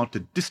so hard to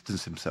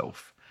distance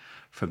himself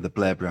from the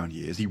Blair-Brown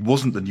years. He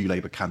wasn't the New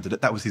Labour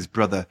candidate. That was his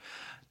brother,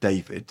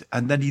 David.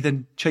 And then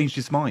he changed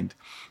his mind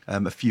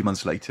a few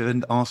months later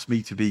and asked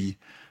me to be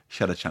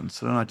Shadow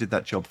Chancellor, and I did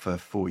that job for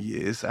 4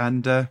 years.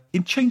 And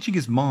in changing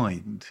his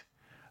mind,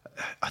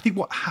 I think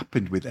what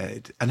happened with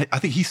Ed, and I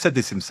think he said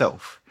this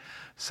himself,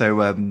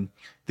 so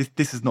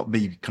this is not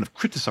me kind of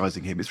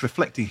criticising him, it's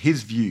reflecting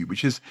his view,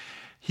 which is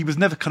he was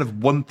never kind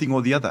of one thing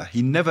or the other.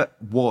 He never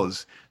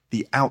was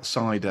the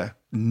outsider,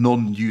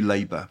 non-New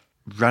Labour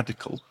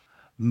radical,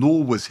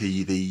 nor was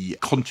he the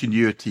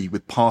continuity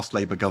with past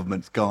Labour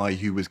governments guy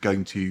who was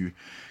going to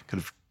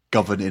kind of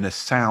govern in a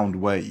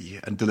sound way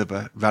and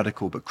deliver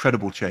radical but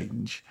credible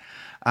change.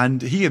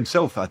 And he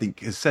himself, I think,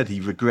 has said he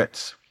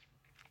regrets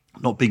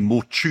not being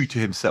more true to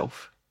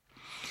himself.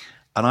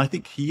 And I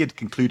think he had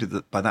concluded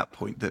that by that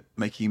point that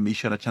making me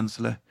Shadow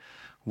Chancellor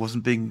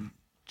wasn't being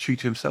true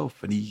to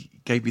himself, and he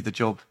gave me the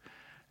job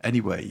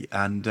anyway.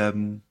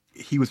 And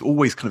he was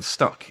always kind of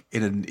stuck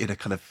in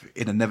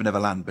a never never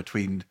land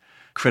between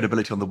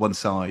credibility on the one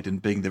side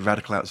and being the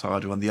radical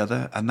outsider on the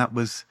other, and that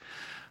was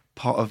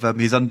part of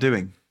his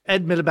undoing.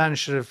 Ed Miliband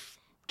should have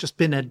just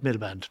been Ed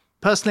Miliband.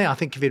 Personally, I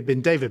think if it had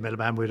been David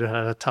Miliband, we'd have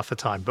had a tougher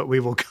time. But we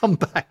will come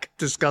back and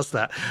discuss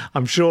that,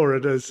 I'm sure,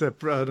 at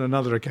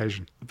another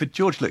occasion. But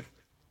George, look,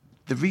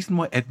 the reason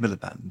why Ed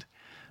Miliband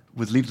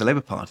was leaving the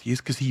Labour Party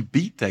is because he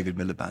beat David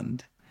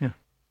Miliband in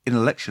an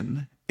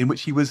election in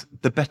which he was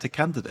the better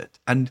candidate.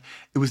 And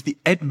it was the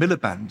Ed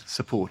Miliband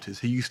supporters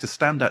who used to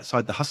stand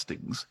outside the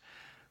hustings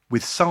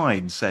with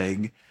signs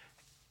saying,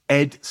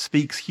 Ed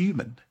speaks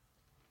human.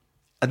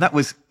 And that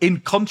was in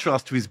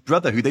contrast to his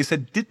brother, who they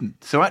said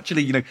didn't. So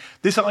actually,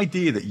 this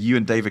idea that you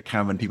and David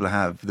Cameron people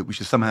have, that we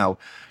should somehow,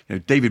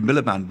 David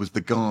Miliband was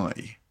the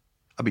guy.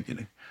 I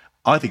mean,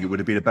 I think it would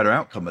have been a better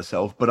outcome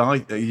myself, but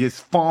it's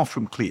far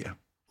from clear.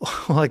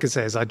 All I could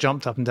say is I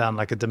jumped up and down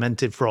like a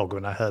demented frog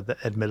when I heard that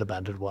Ed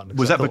Miliband had won.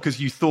 Was that because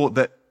you thought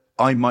that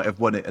I might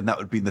have won it and that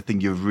would be the thing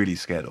you were really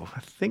scared of?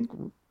 I think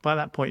by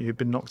that point you'd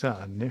been knocked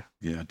out, hadn't you?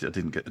 Yeah, I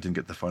didn't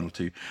get the final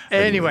two.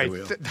 Anyway,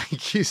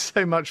 thank you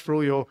so much for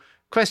all your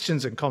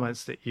questions and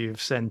comments that you've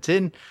sent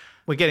in.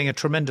 We're getting a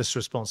tremendous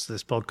response to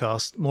this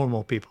podcast. More and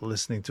more people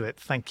listening to it.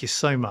 Thank you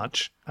so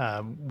much.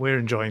 We're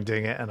enjoying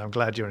doing it, and I'm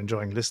glad you're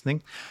enjoying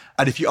listening.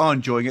 And if you are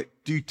enjoying it,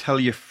 do tell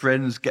your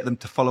friends, get them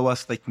to follow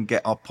us. They can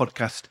get our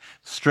podcast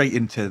straight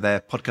into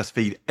their podcast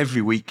feed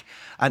every week.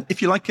 And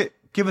if you like it,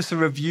 give us a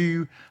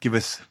review. Give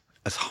us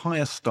as high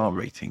a star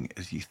rating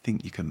as you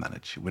think you can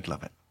manage. We'd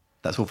love it.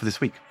 That's all for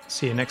this week.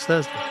 See you next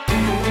Thursday.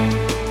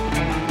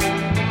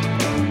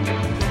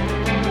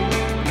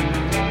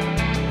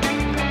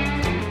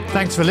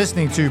 Thanks for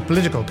listening to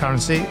Political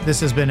Currency. This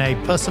has been a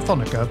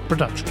Persephonica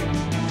production.